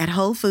Mother's Day at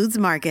Whole Foods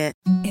Market.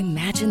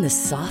 Imagine the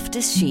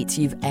softest sheets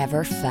you've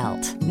ever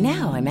felt.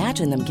 Now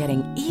imagine them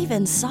getting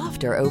even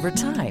softer over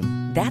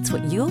time. That's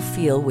what you'll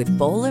feel with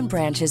Boll &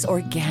 Branch's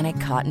organic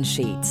cotton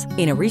sheets.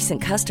 In a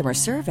recent customer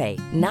survey,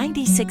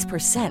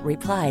 96%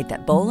 replied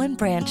that Boll &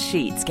 Branch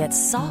sheets get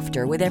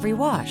softer with every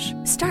wash.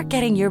 Start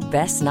getting your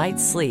best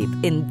night's sleep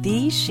in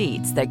these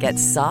sheets that get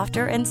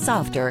softer and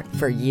softer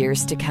for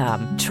years to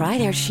come. Try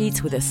their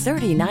sheets with a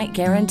 30-night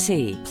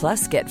guarantee.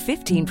 Plus, get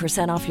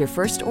 15% off your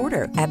first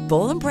order at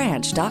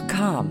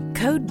bollandbranch.com.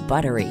 Code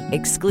BUTTERY.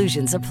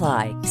 Exclusions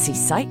apply. See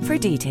site for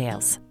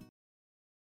details.